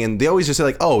the thing, and they always just say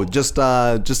like, "Oh, just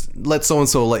let so and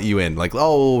so let you in." Like,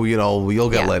 "Oh, you'll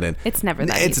get let in." It's never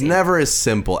that It's easy. never as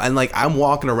simple. And like I'm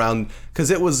walking around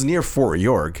because it was near Fort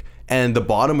York, and the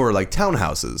bottom were like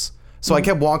townhouses. So I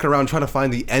kept walking around trying to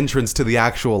find the entrance to the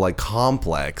actual like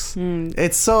complex.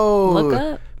 It's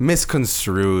so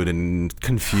misconstrued and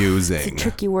confusing. It's a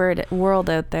tricky world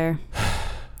out there.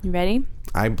 You ready?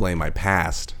 I blame my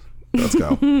past. Let's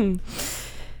go.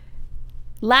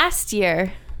 Last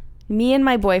year, me and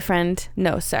my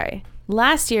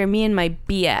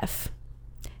BF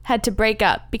had to break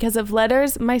up because of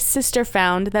letters my sister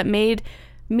found that me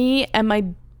and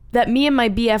my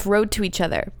BF wrote to each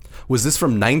other. Was this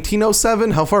from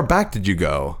 1907? How far back did you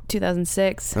go?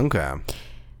 2006. Okay.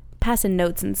 Passing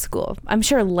notes in school. I'm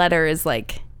sure letter is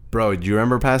like... Bro, do you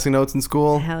remember passing notes in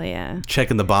school? Hell yeah.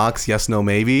 Checking the box, yes, no,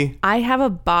 maybe? I have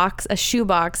a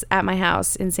shoebox at my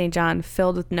house in St. John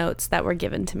filled with notes that were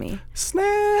given to me.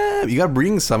 Snap. You got to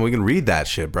bring some. We can read that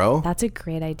shit, bro. That's a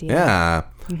great idea. Yeah.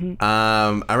 Mm-hmm.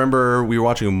 I remember we were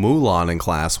watching Mulan in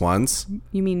class once.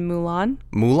 You mean Mulan?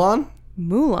 Mulan?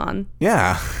 Mulan?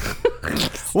 Yeah.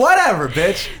 Whatever,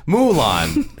 bitch.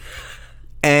 Mulan.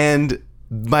 And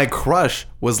my crush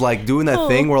was like doing that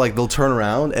thing where like they'll turn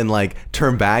around and like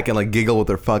turn back and like giggle with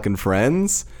their fucking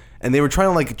friends. And they were trying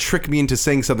to like trick me into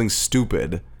saying something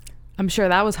stupid. I'm sure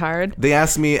that was hard. They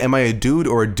asked me, am I a dude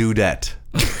or a dudette?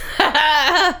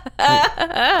 I'm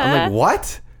like,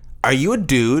 what? Are you a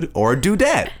dude or a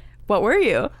dudette? What were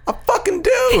you? A fucking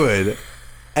dude.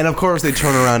 And of course they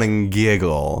turn around and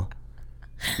giggle.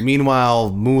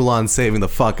 Meanwhile, Mulan's saving the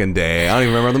fucking day. I don't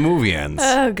even remember how the movie ends.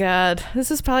 Oh God, this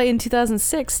was probably in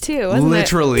 2006 too, wasn't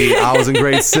Literally, I was in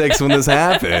grade 6 when this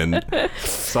happened.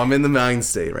 So I'm in the mind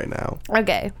state right now. it?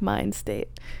 Okay, mind state.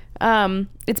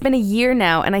 It's been a year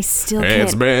now, and I still Hey,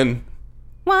 it's can't. been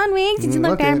 1 week since you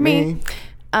looked at me.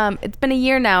 It's been a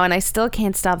year now, and I still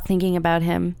can't stop thinking about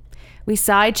him. We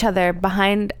saw each other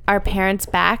behind our parents'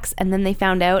 backs, and then they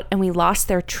found out, and we lost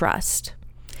their trust.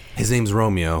 His name's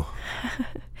Romeo.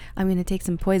 I'm going to take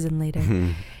some poison later.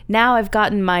 Now I've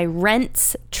gotten my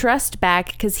rent's trust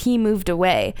back because he moved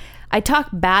away. I talk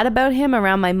bad about him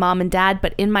around my mom and dad,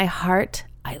 but in my heart,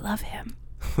 I love him.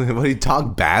 What do you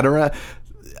talk bad around?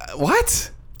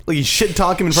 What? Like you shit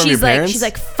talk him in front of your parents? She's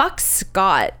like, fuck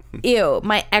Scott. Ew,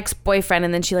 my ex-boyfriend.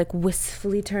 And then she like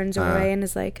wistfully turns away and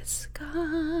is like,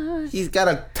 Scott. He's got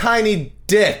a tiny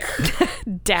dick.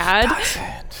 Dad.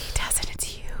 He doesn't. It's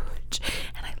huge.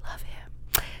 And I love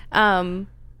him.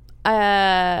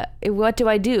 What do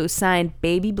I do? Signed,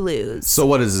 Baby Blues. So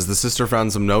what is this? The sister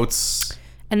found some notes?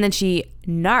 And then she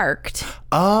narked.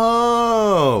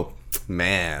 Oh,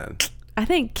 man. I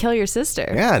think kill your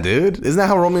sister. Yeah, dude. Isn't that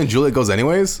how Romeo and Juliet goes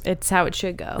anyways? It's how it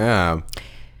should go. Yeah.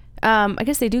 I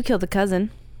guess they do kill the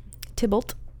cousin,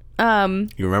 Tybalt. You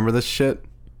remember this shit?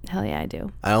 Hell yeah, I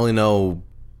do. I only know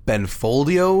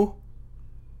Benvolio.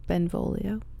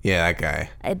 Benvolio. Yeah, that guy.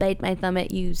 I bite my thumb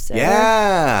at you, sir.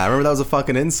 Yeah, I remember that was a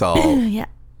fucking insult. Yeah.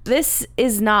 This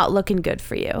is not looking good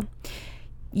for you.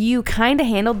 You kind of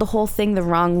handled the whole thing the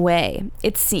wrong way,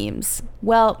 it seems.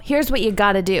 Well, here's what you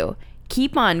gotta do.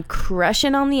 Keep on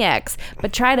crushing on the ex,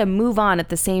 but try to move on at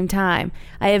the same time.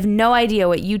 I have no idea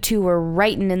what you two were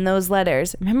writing in those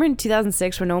letters. Remember in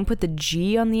 2006 when no one put the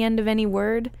G on the end of any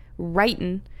word?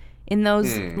 Writing in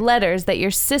those letters that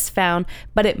your sis found,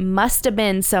 but it must have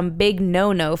been some big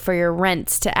no-no for your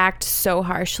rents to act so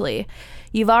harshly.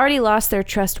 You've already lost their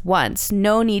trust once.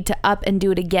 No need to up and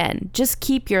do it again. Just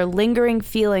keep your lingering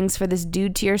feelings for this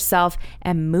dude to yourself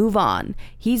and move on.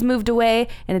 He's moved away,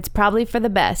 and it's probably for the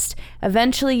best.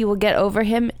 Eventually, you will get over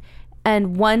him,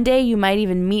 and one day you might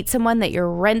even meet someone that your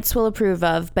rents will approve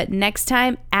of. But next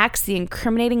time, axe the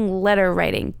incriminating letter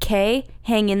writing. K,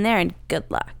 hang in there, and good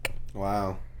luck.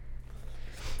 Wow.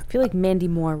 I feel like Mandy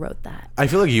Moore wrote that. I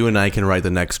feel like you and I can write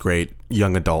the next great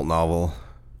young adult novel.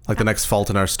 Like the next Fault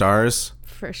in Our Stars.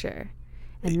 For sure.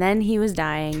 And then he was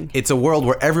dying. It's a world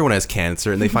where everyone has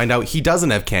cancer and they find out he doesn't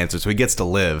have cancer, so he gets to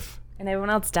live. And everyone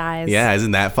else dies. Yeah,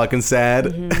 isn't that fucking sad?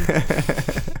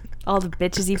 All the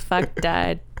bitches he fucked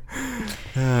died. Oh,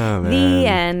 man. The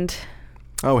end.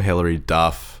 Oh, Hillary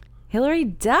Duff. Hillary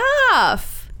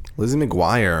Duff. Lizzie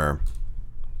McGuire.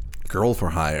 Girl for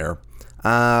Hire.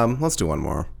 Let's do one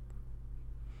more.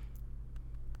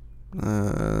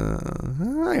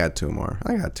 I got two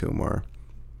more.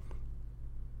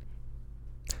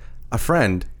 A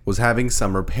friend was having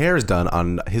some repairs done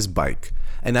on his bike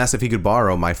and asked if he could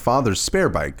borrow my father's spare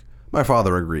bike. My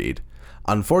father agreed.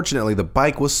 Unfortunately, the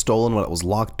bike was stolen when it was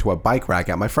locked to a bike rack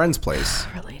at my friend's place.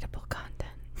 Relatable content.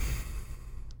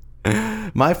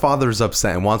 My father's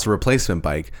upset and wants a replacement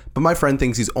bike, but my friend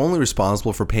thinks he's only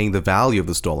responsible for paying the value of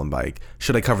the stolen bike.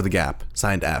 Should I cover the gap?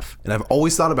 Signed, F. And I've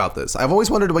always thought about this. I've always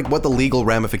wondered like what the legal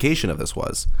ramification of this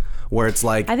was. Where it's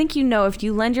like, I think if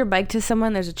you lend your bike to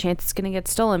someone, there's a chance it's going to get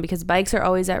stolen because bikes are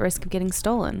always at risk of getting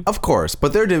stolen. of course,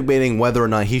 but they're debating whether or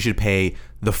not he should pay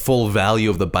the full value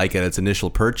of the bike at its initial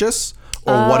purchase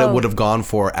or what it would have gone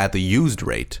for at the used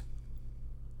rate.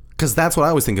 Because that's what I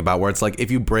always think about, where it's like,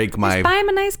 if you break my... Just buy him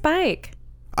a nice bike.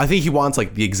 I think he wants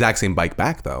like the exact same bike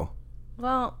back though.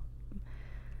 Well,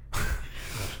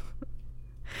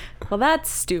 that's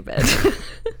stupid.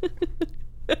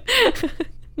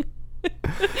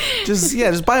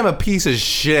 Just buy him a piece of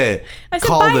shit. I said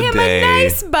Call buy the him day. a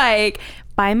nice bike.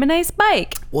 Buy him a nice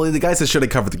bike. Well, the guy says, should I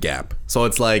cover the gap? So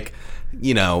it's like,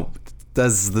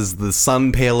 does the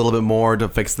son pay a little bit more to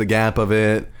fix the gap of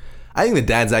it? I think the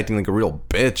dad's acting like a real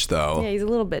bitch, though. Yeah, he's a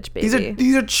little bitch, baby.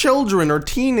 These are children or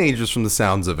teenagers from the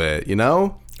sounds of it,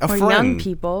 Or young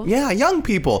people. Yeah, young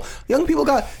people. Young people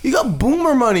got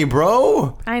boomer money,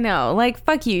 bro. I know. Like,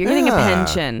 fuck you. You're getting a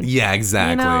pension. Yeah,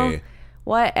 exactly.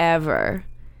 Whatever.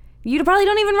 You probably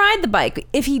don't even ride the bike.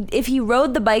 If he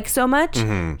rode the bike so much,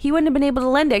 he wouldn't have been able to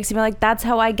lend it because he'd be like, that's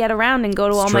how I get around and go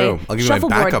to all true. my I'll give you my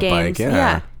shuffleboard backup games. bike,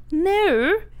 yeah.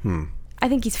 No. I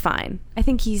think he's fine. I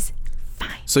think he's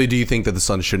fine. So do you think that the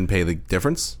son shouldn't pay the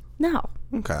difference? No.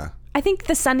 Okay. I think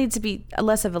the son needs to be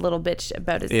less of a little bitch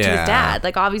about to his Yeah. dad.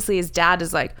 Like, obviously his dad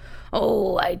is like,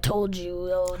 oh, I told you.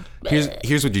 Oh,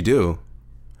 Here's what you do.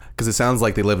 Because it sounds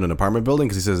like they live in an apartment building,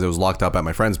 because he says it was locked up at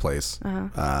my friend's place.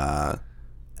 At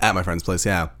my friend's place,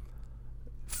 yeah.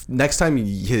 Next time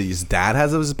his dad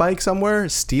has his bike somewhere,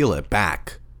 steal it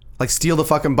back. Like, steal the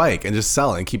fucking bike and just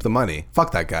sell it and keep the money.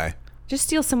 Fuck that guy. Just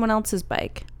steal someone else's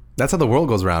bike. That's how the world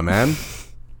goes around, man.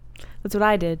 That's what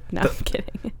I did. No, I'm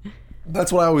kidding.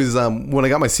 That's what I always, when I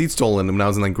got my seat stolen when I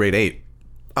was in like grade 8,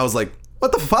 I was like,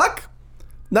 what the fuck?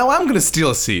 Now I'm going to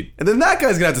steal a seat. And then that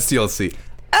guy's going to have to steal a seat.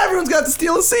 Everyone's got to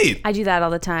steal a seat. I do that all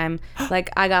the time. Like,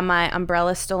 I got my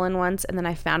umbrella stolen once, and then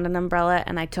I found an umbrella,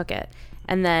 and I took it.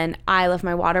 And then I left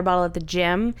my water bottle at the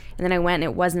gym, and then I went,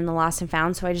 and it wasn't in the lost and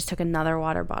found, so I just took another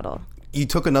water bottle. You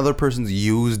took another person's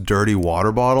used, dirty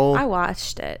water bottle? I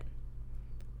washed it.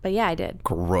 But yeah, I did.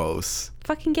 Gross.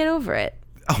 Fucking get over it.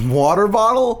 A water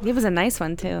bottle? It was a nice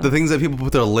one, too. The things that people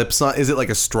put their lips on, is it like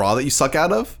a straw that you suck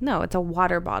out of? No, it's a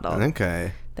water bottle.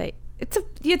 Okay.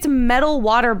 It's a metal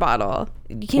water bottle.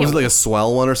 You can't. Was it like a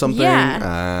Swell one or something?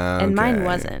 Yeah. And mine Okay.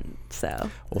 wasn't.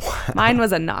 So Wow. mine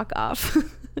was a knockoff.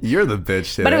 You're the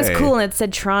bitch today. But it was cool, and it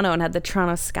said Toronto and had the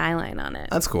Toronto skyline on it.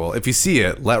 That's cool. If you see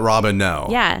it, let Robin know.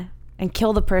 Yeah, and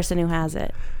kill the person who has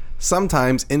it.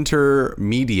 Sometimes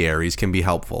intermediaries can be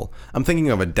helpful. I'm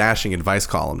thinking of a dashing advice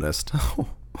columnist.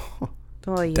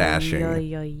 Oy, Dashing.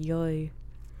 oy, oy, oy.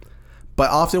 But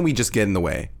often we just get in the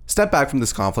way. Step back from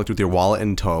this conflict with your wallet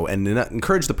in tow and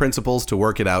encourage the principals to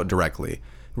work it out directly.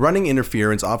 Running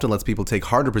interference often lets people take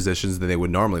harder positions than they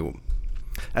would normally.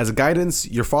 As a guidance,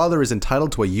 your father is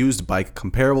entitled to a used bike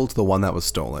comparable to the one that was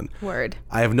stolen. Word.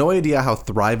 I have no idea how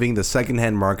thriving the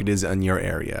secondhand market is in your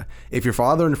area. If your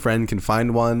father and friend can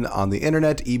find one on the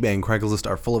internet, eBay and Craigslist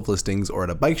are full of listings, or at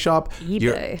a bike shop.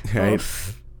 eBay. Right?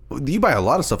 Oof. You buy a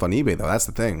lot of stuff on eBay, though. That's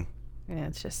the thing. Yeah,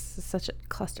 it's just such a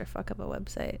clusterfuck of a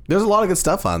website. There's a lot of good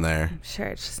stuff on there. Sure,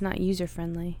 it's just not user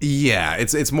friendly. Yeah,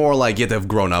 it's more like you have to have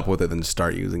grown up with it than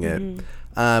start using it.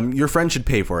 Your friend should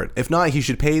pay for it. If not, he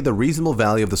should pay the reasonable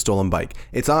value of the stolen bike.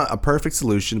 It's not a perfect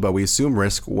solution, but we assume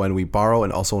risk when we borrow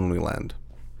and also when we lend.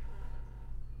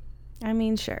 I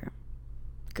mean, sure.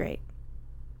 Great.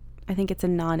 I think it's a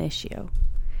non-issue.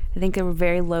 I think there were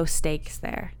very low stakes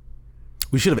there.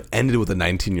 We should have ended with a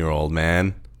 19-year-old,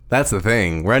 man. That's the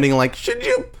thing. We're ending like, should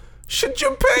you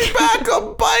pay back a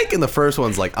bike? And the first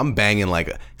one's like, I'm banging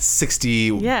like 60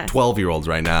 Yeah. 12-year-olds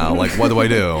right now. Like, what do I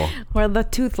do? Or the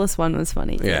toothless one was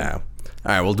funny. too. Yeah.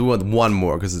 All right, we'll do one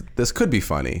more because this could be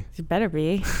funny. It better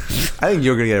be. I think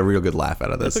you're going to get a real good laugh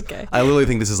out of this. Okay. I literally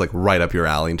think this is like right up your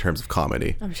alley in terms of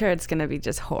comedy. I'm sure it's going to be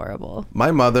just horrible.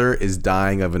 My mother is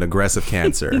dying of an aggressive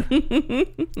cancer.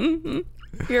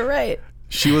 You're right.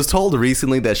 She was told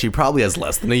recently that she probably has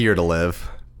less than a year to live.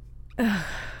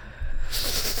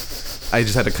 I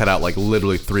just had to cut out like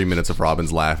literally 3 minutes of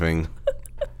Robin's laughing.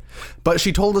 But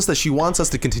she told us that she wants us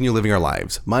to continue living our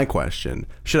lives. My question,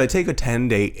 should I take a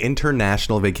 10-day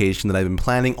international vacation that I've been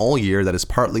planning all year that is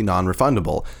partly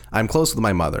non-refundable? I'm close with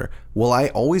my mother. Will I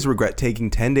always regret taking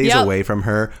 10 days Yep. away from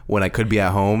her when I could be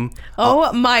at home?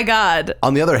 Oh my God.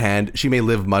 On the other hand, she may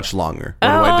live much longer. What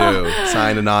do I do?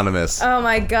 Signed anonymous. Oh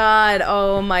my God.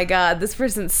 Oh my God. This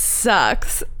person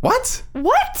sucks. What?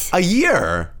 What? A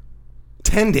year?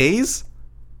 10 days?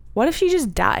 What if she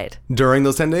just died? During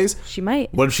those 10 days? She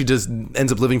might. What if she just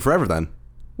ends up living forever then?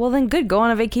 Well, then good. Go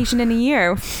on a vacation in a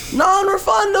year.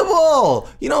 Non-refundable!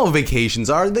 You know how vacations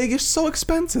are. They get so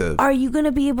expensive. Are you going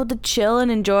to be able to chill and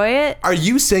enjoy it? Are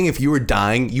you saying if you were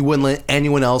dying, you wouldn't let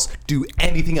anyone else do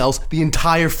anything else the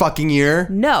entire fucking year?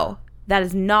 No. That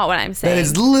is not what I'm saying. That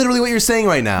is literally what you're saying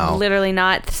right now. Literally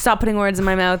not. Stop putting words in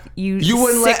my mouth. You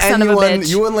wouldn't sick let son of a anyone. bitch.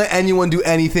 You wouldn't let anyone do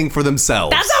anything for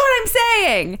themselves. That's not what I'm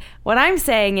saying. What I'm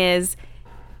saying is,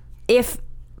 if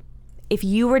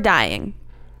you were dying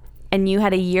and you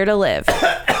had a year to live,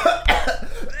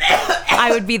 I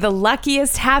would be the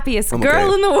luckiest, happiest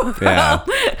girl in the world.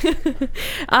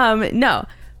 Yeah. No,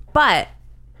 but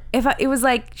if it was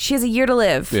like she has a year to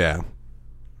live, Yeah.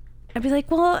 I'd be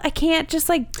like, well, I can't just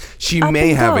like. She up may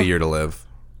and have go. a year to live.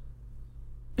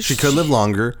 She could live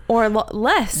longer. Or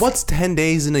less. What's 10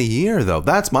 days in a year, though?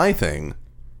 That's my thing.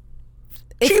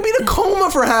 She could be in a coma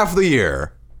for half the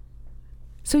year.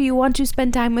 So you want to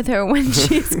spend time with her when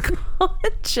she's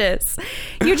conscious.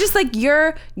 You're just like,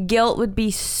 your guilt would be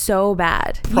so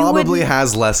bad. You Probably wouldn't-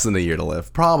 has less than a year to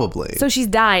live. Probably. So she's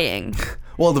dying.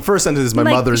 Well, the first sentence is my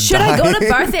Like, mother's should dying. I go to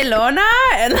Barcelona?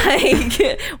 And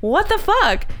like, what the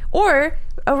fuck? Or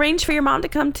arrange for your mom to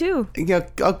come too. Yeah,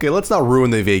 okay, let's not ruin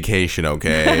the vacation,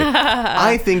 okay?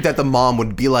 I think that the mom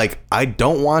would be like, I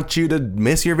don't want you to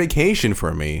miss your vacation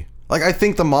for me. Like, I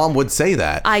think the mom would say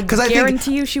that. I 'Cause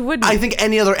guarantee you she wouldn't. I think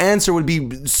any other answer would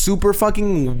be super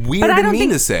fucking weird But I and don't mean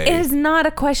think to say. it is not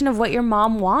a question of what your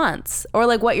mom wants or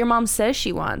like what your mom says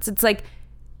she wants. It's like,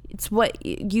 it's what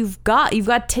you've got. You've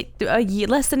got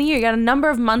less than a year. You got a number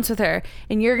of months with her,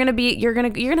 and you're gonna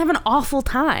have an awful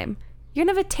time. You're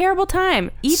gonna have a terrible time.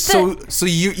 So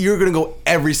you're gonna go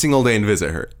every single day and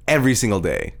visit her every single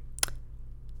day.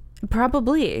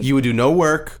 Probably. You would do no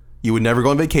work. You would never go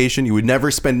on vacation. You would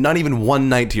never spend not even one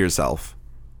night to yourself.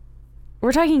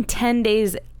 We're talking 10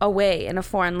 days away in a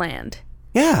foreign land.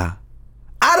 Yeah.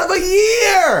 Out of a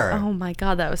year! Oh my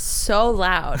God, that was so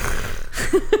loud.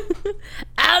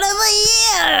 Out of a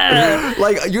year!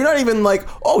 Like, you're not even like,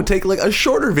 oh, take like a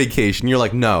shorter vacation. You're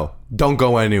like, no, don't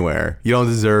go anywhere. You don't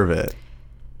deserve it.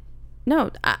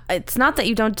 No, it's not that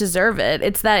you don't deserve it.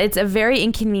 It's that it's a very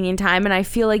inconvenient time, and I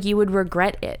feel like you would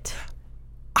regret it.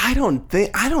 I don't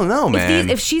know, man.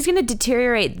 If she's going to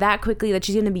deteriorate that quickly that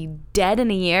she's going to be dead in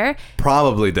a year.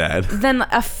 Probably dead. Then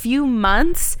a few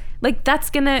months, like it's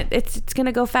going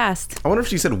to go fast. I wonder if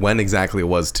she said when exactly it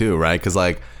was too, right? Because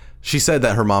like she said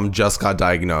that her mom just got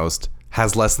diagnosed,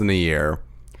 has less than a year.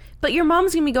 But your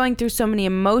mom's going to be going through so many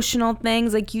emotional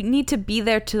things. Like you need to be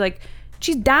there to like,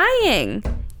 she's dying.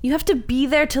 You have to be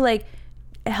there to like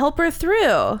help her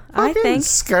through. I think.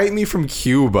 Skype me from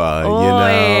Cuba, Oy, you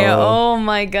know. Oh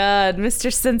my God,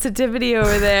 Mr. Sensitivity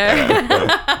over there.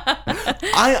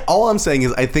 All I'm saying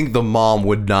is I think the mom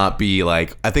would not be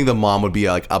like, I think the mom would be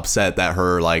like upset that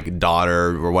her like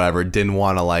daughter or whatever didn't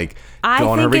want to like go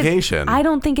on her vacation. I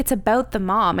don't think it's about the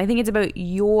mom. I think it's about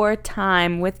your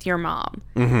time with your mom.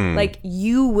 Mm-hmm. Like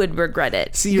you would regret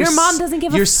it. See, your mom doesn't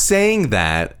give a You're saying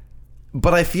that,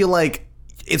 but I feel like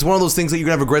it's one of those things that you're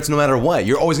gonna have regrets no matter what.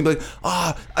 You're always gonna be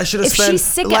like, I should have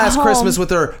spent last Christmas with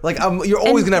her. Like, you're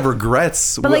always gonna have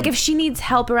regrets. But like, if she needs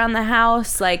help around the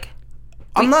house, like,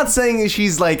 I'm not saying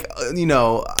she's like,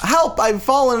 help, I've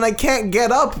fallen and I can't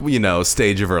get up,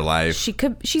 stage of her life.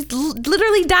 She's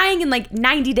literally dying in like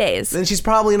 90 days. Then she's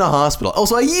probably in a hospital. Oh,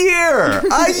 so a year,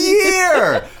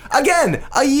 again,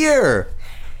 a year.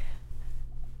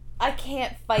 I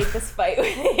can't fight this fight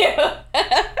with you.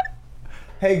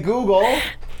 Hey Google,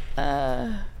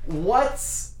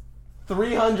 what's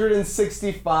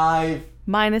 365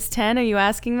 minus 10? Are you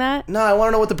asking that? No, I want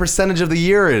to know what the percentage of the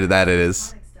year that it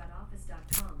is.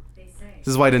 This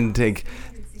is why I didn't take.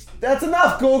 That's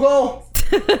enough, Google.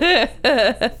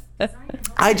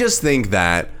 I just think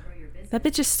that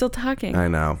bitch is still talking. I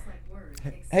know.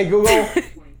 Hey Google.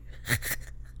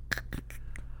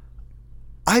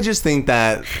 I just think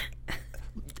that.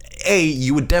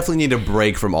 You would definitely need a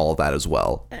break from all of that as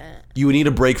well. You would need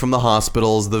a break from the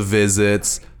hospitals, the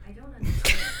visits.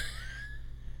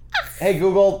 Hey,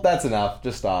 Google, that's enough.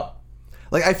 Just stop.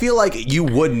 Like, I feel like you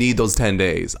would need those 10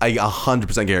 days. I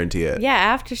 100% guarantee it. Yeah,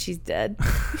 after she's dead.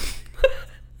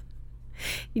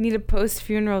 You need a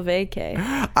post-funeral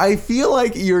vacay. I feel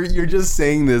like you're just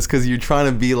saying this because you're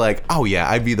trying to be like, oh yeah,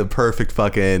 I'd be the perfect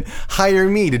fucking hire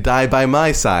me to die by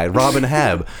my side, Robin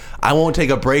Hebb. I won't take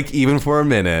a break even for a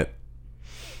minute.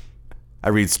 I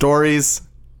read stories.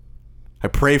 I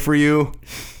pray for you.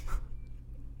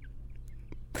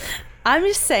 I'm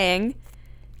just saying,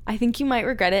 I think you might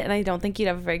regret it, and I don't think you'd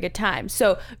have a very good time.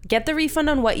 So get the refund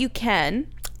on what you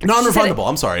can. Non-refundable.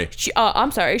 I'm sorry.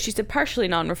 I'm sorry. She said partially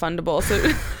non-refundable. So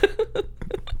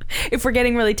if we're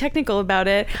getting really technical about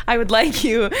it, I would like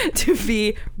you to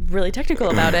be really technical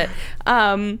about it.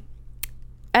 And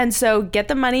so get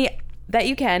the money that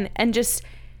you can and just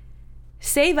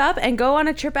save up and go on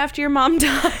a trip after your mom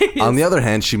dies. On the other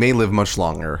hand, she may live much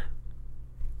longer.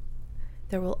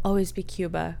 There will always be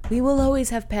Cuba. We will always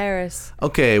have Paris.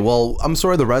 Okay, well, I'm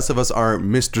sorry the rest of us aren't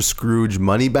Mr. Scrooge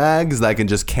moneybags that can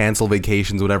just cancel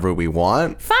vacations whenever we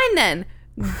want. Fine then.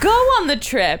 Go on the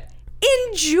trip.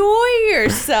 Enjoy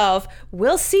yourself.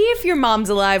 We'll see if your mom's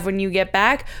alive when you get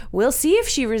back. We'll see if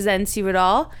she resents you at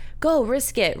all. Go,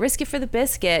 risk it. Risk it for the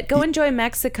biscuit. Go enjoy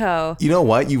Mexico. You know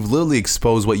what? You've literally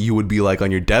exposed what you would be like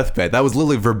on your deathbed. That was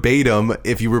literally verbatim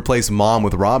if you replace mom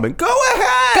with Robin. Go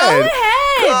ahead! Go ahead!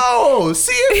 Go!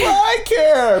 See if I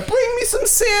care! Bring me some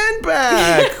sand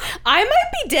back! I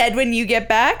might be dead when you get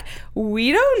back.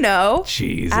 We don't know.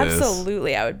 Jesus.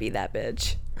 Absolutely, I would be that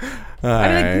bitch. All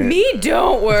I'm right. like, me,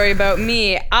 don't worry about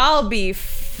me. I'll be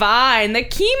fine. The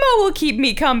chemo will keep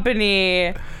me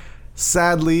company.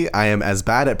 Sadly, I am as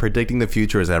bad at predicting the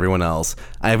future as everyone else.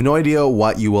 I have no idea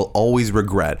what you will always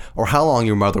regret or how long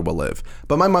your mother will live.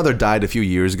 But my mother died a few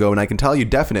years ago, and I can tell you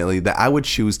definitely that I would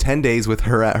choose 10 days with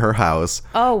her at her house.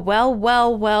 Oh,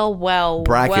 well.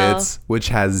 Brackets, which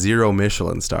has 0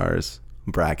 Michelin stars.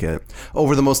 Bracket.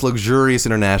 Over the most luxurious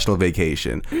international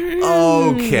vacation.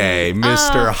 Okay,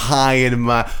 Mr. High and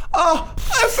My.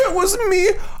 If it was me,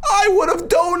 I would have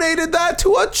donated that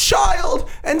to a child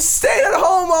and stayed at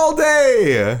home all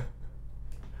day.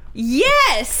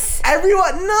 Yes.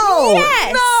 Everyone, no.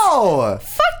 Yes. No.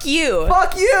 Fuck you.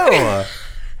 Fuck you.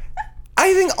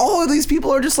 I think all of these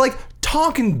people are just like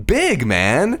talking big,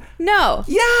 man. No.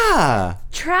 Yeah.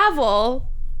 Travel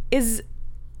is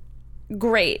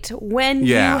great when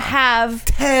Yeah. you have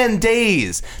 10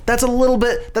 days. That's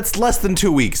that's less than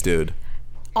 2 weeks, dude.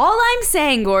 all I'm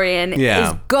saying, Gorian,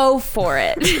 Yeah. is go for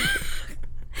it.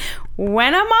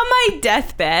 When I'm on my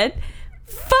deathbed,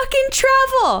 fucking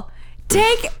travel.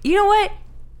 You know what?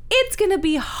 It's gonna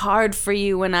be hard for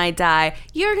you when I die.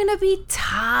 You're gonna be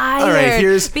tired. All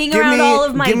right, being around all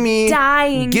of my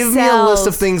dying Give selves. me a list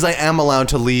of things I am allowed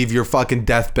to leave your fucking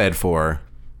deathbed for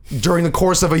during the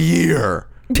course of a year.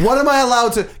 What am I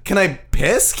allowed to? Can I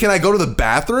piss? Can I go to the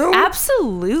bathroom?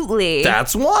 Absolutely.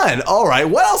 That's one. All right.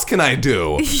 What else can I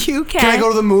do? You can. Can I go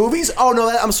to the movies? Oh no,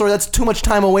 I'm sorry. That's too much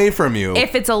time away from you.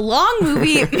 If it's a long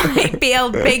movie, it might be a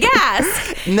big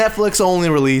ask. Netflix only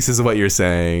release is what you're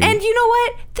saying. And you know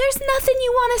what? There's nothing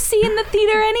you want to see in the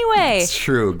theater anyway. It's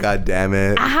true. God damn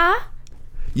it. Uh-huh.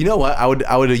 You know what?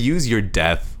 I would use your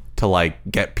death to like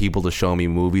get people to show me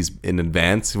movies in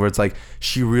advance where it's like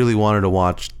she really wanted to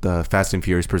watch the Fast and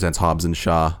Furious Presents Hobbs and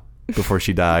Shaw before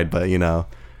she died, but you know.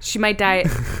 She might die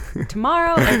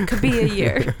tomorrow. It could be a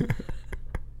year.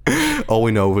 All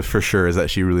we know for sure is that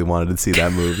she really wanted to see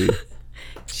that movie.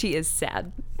 She is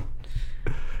sad.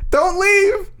 Don't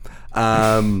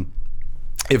leave.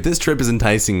 If this trip is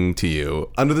enticing to you,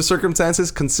 under the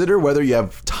circumstances, consider whether you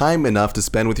have time enough to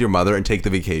spend with your mother and take the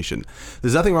vacation.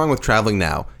 There's nothing wrong with traveling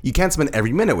now. You can't spend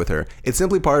every minute with her. It's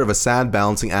simply part of a sad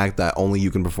balancing act that only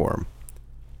you can perform.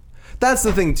 That's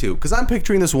the thing too, because I'm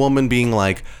picturing this woman being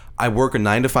like, I work a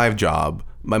 9-to-5 job.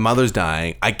 My mother's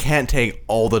dying. I can't take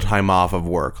all the time off of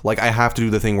work. Like I have to do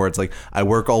the thing where it's like I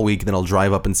work all week, then I'll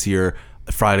drive up and see her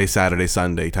Friday, Saturday,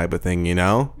 Sunday type of thing, you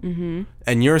know? Mm-hmm.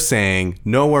 And you're saying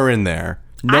nowhere in there.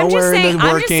 Nowhere in the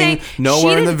working,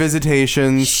 nowhere in the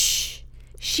visitations. Shh.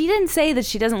 She didn't say that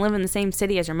she doesn't live in the same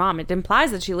city as her mom. It implies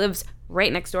that she lives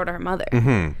right next door to her mother.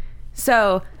 Mm-hmm.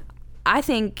 So I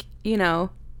think,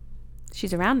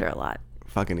 she's around her a lot.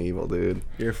 Fucking evil, dude.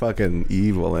 You're fucking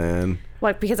evil, man.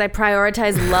 What, because I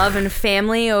prioritize love and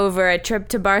family over a trip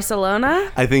to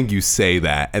Barcelona? I think you say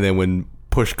that, and then when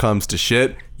push comes to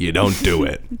shit, you don't do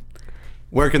it.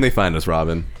 Where can they find us,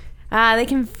 Robin? They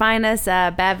can find us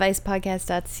at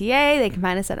badvicepodcast.ca. They can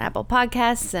find us at Apple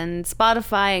Podcasts and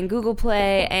Spotify and Google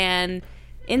Play and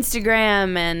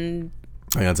Instagram, and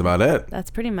I think that's about it.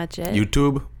 that's pretty much it.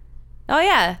 YouTube. Oh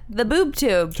yeah, the boob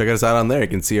tube. Check us out on there. You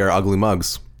can see our ugly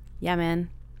mugs. Yeah, man.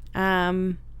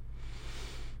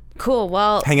 Cool.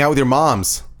 Well, Hang out with your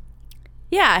moms.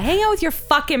 yeah, hang out with your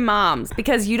fucking moms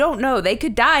because you don't know, they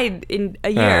could die in a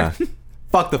year.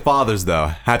 Fuck the fathers, though.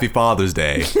 Happy Father's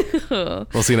Day.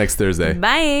 We'll see you next Thursday.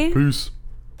 Bye. Peace.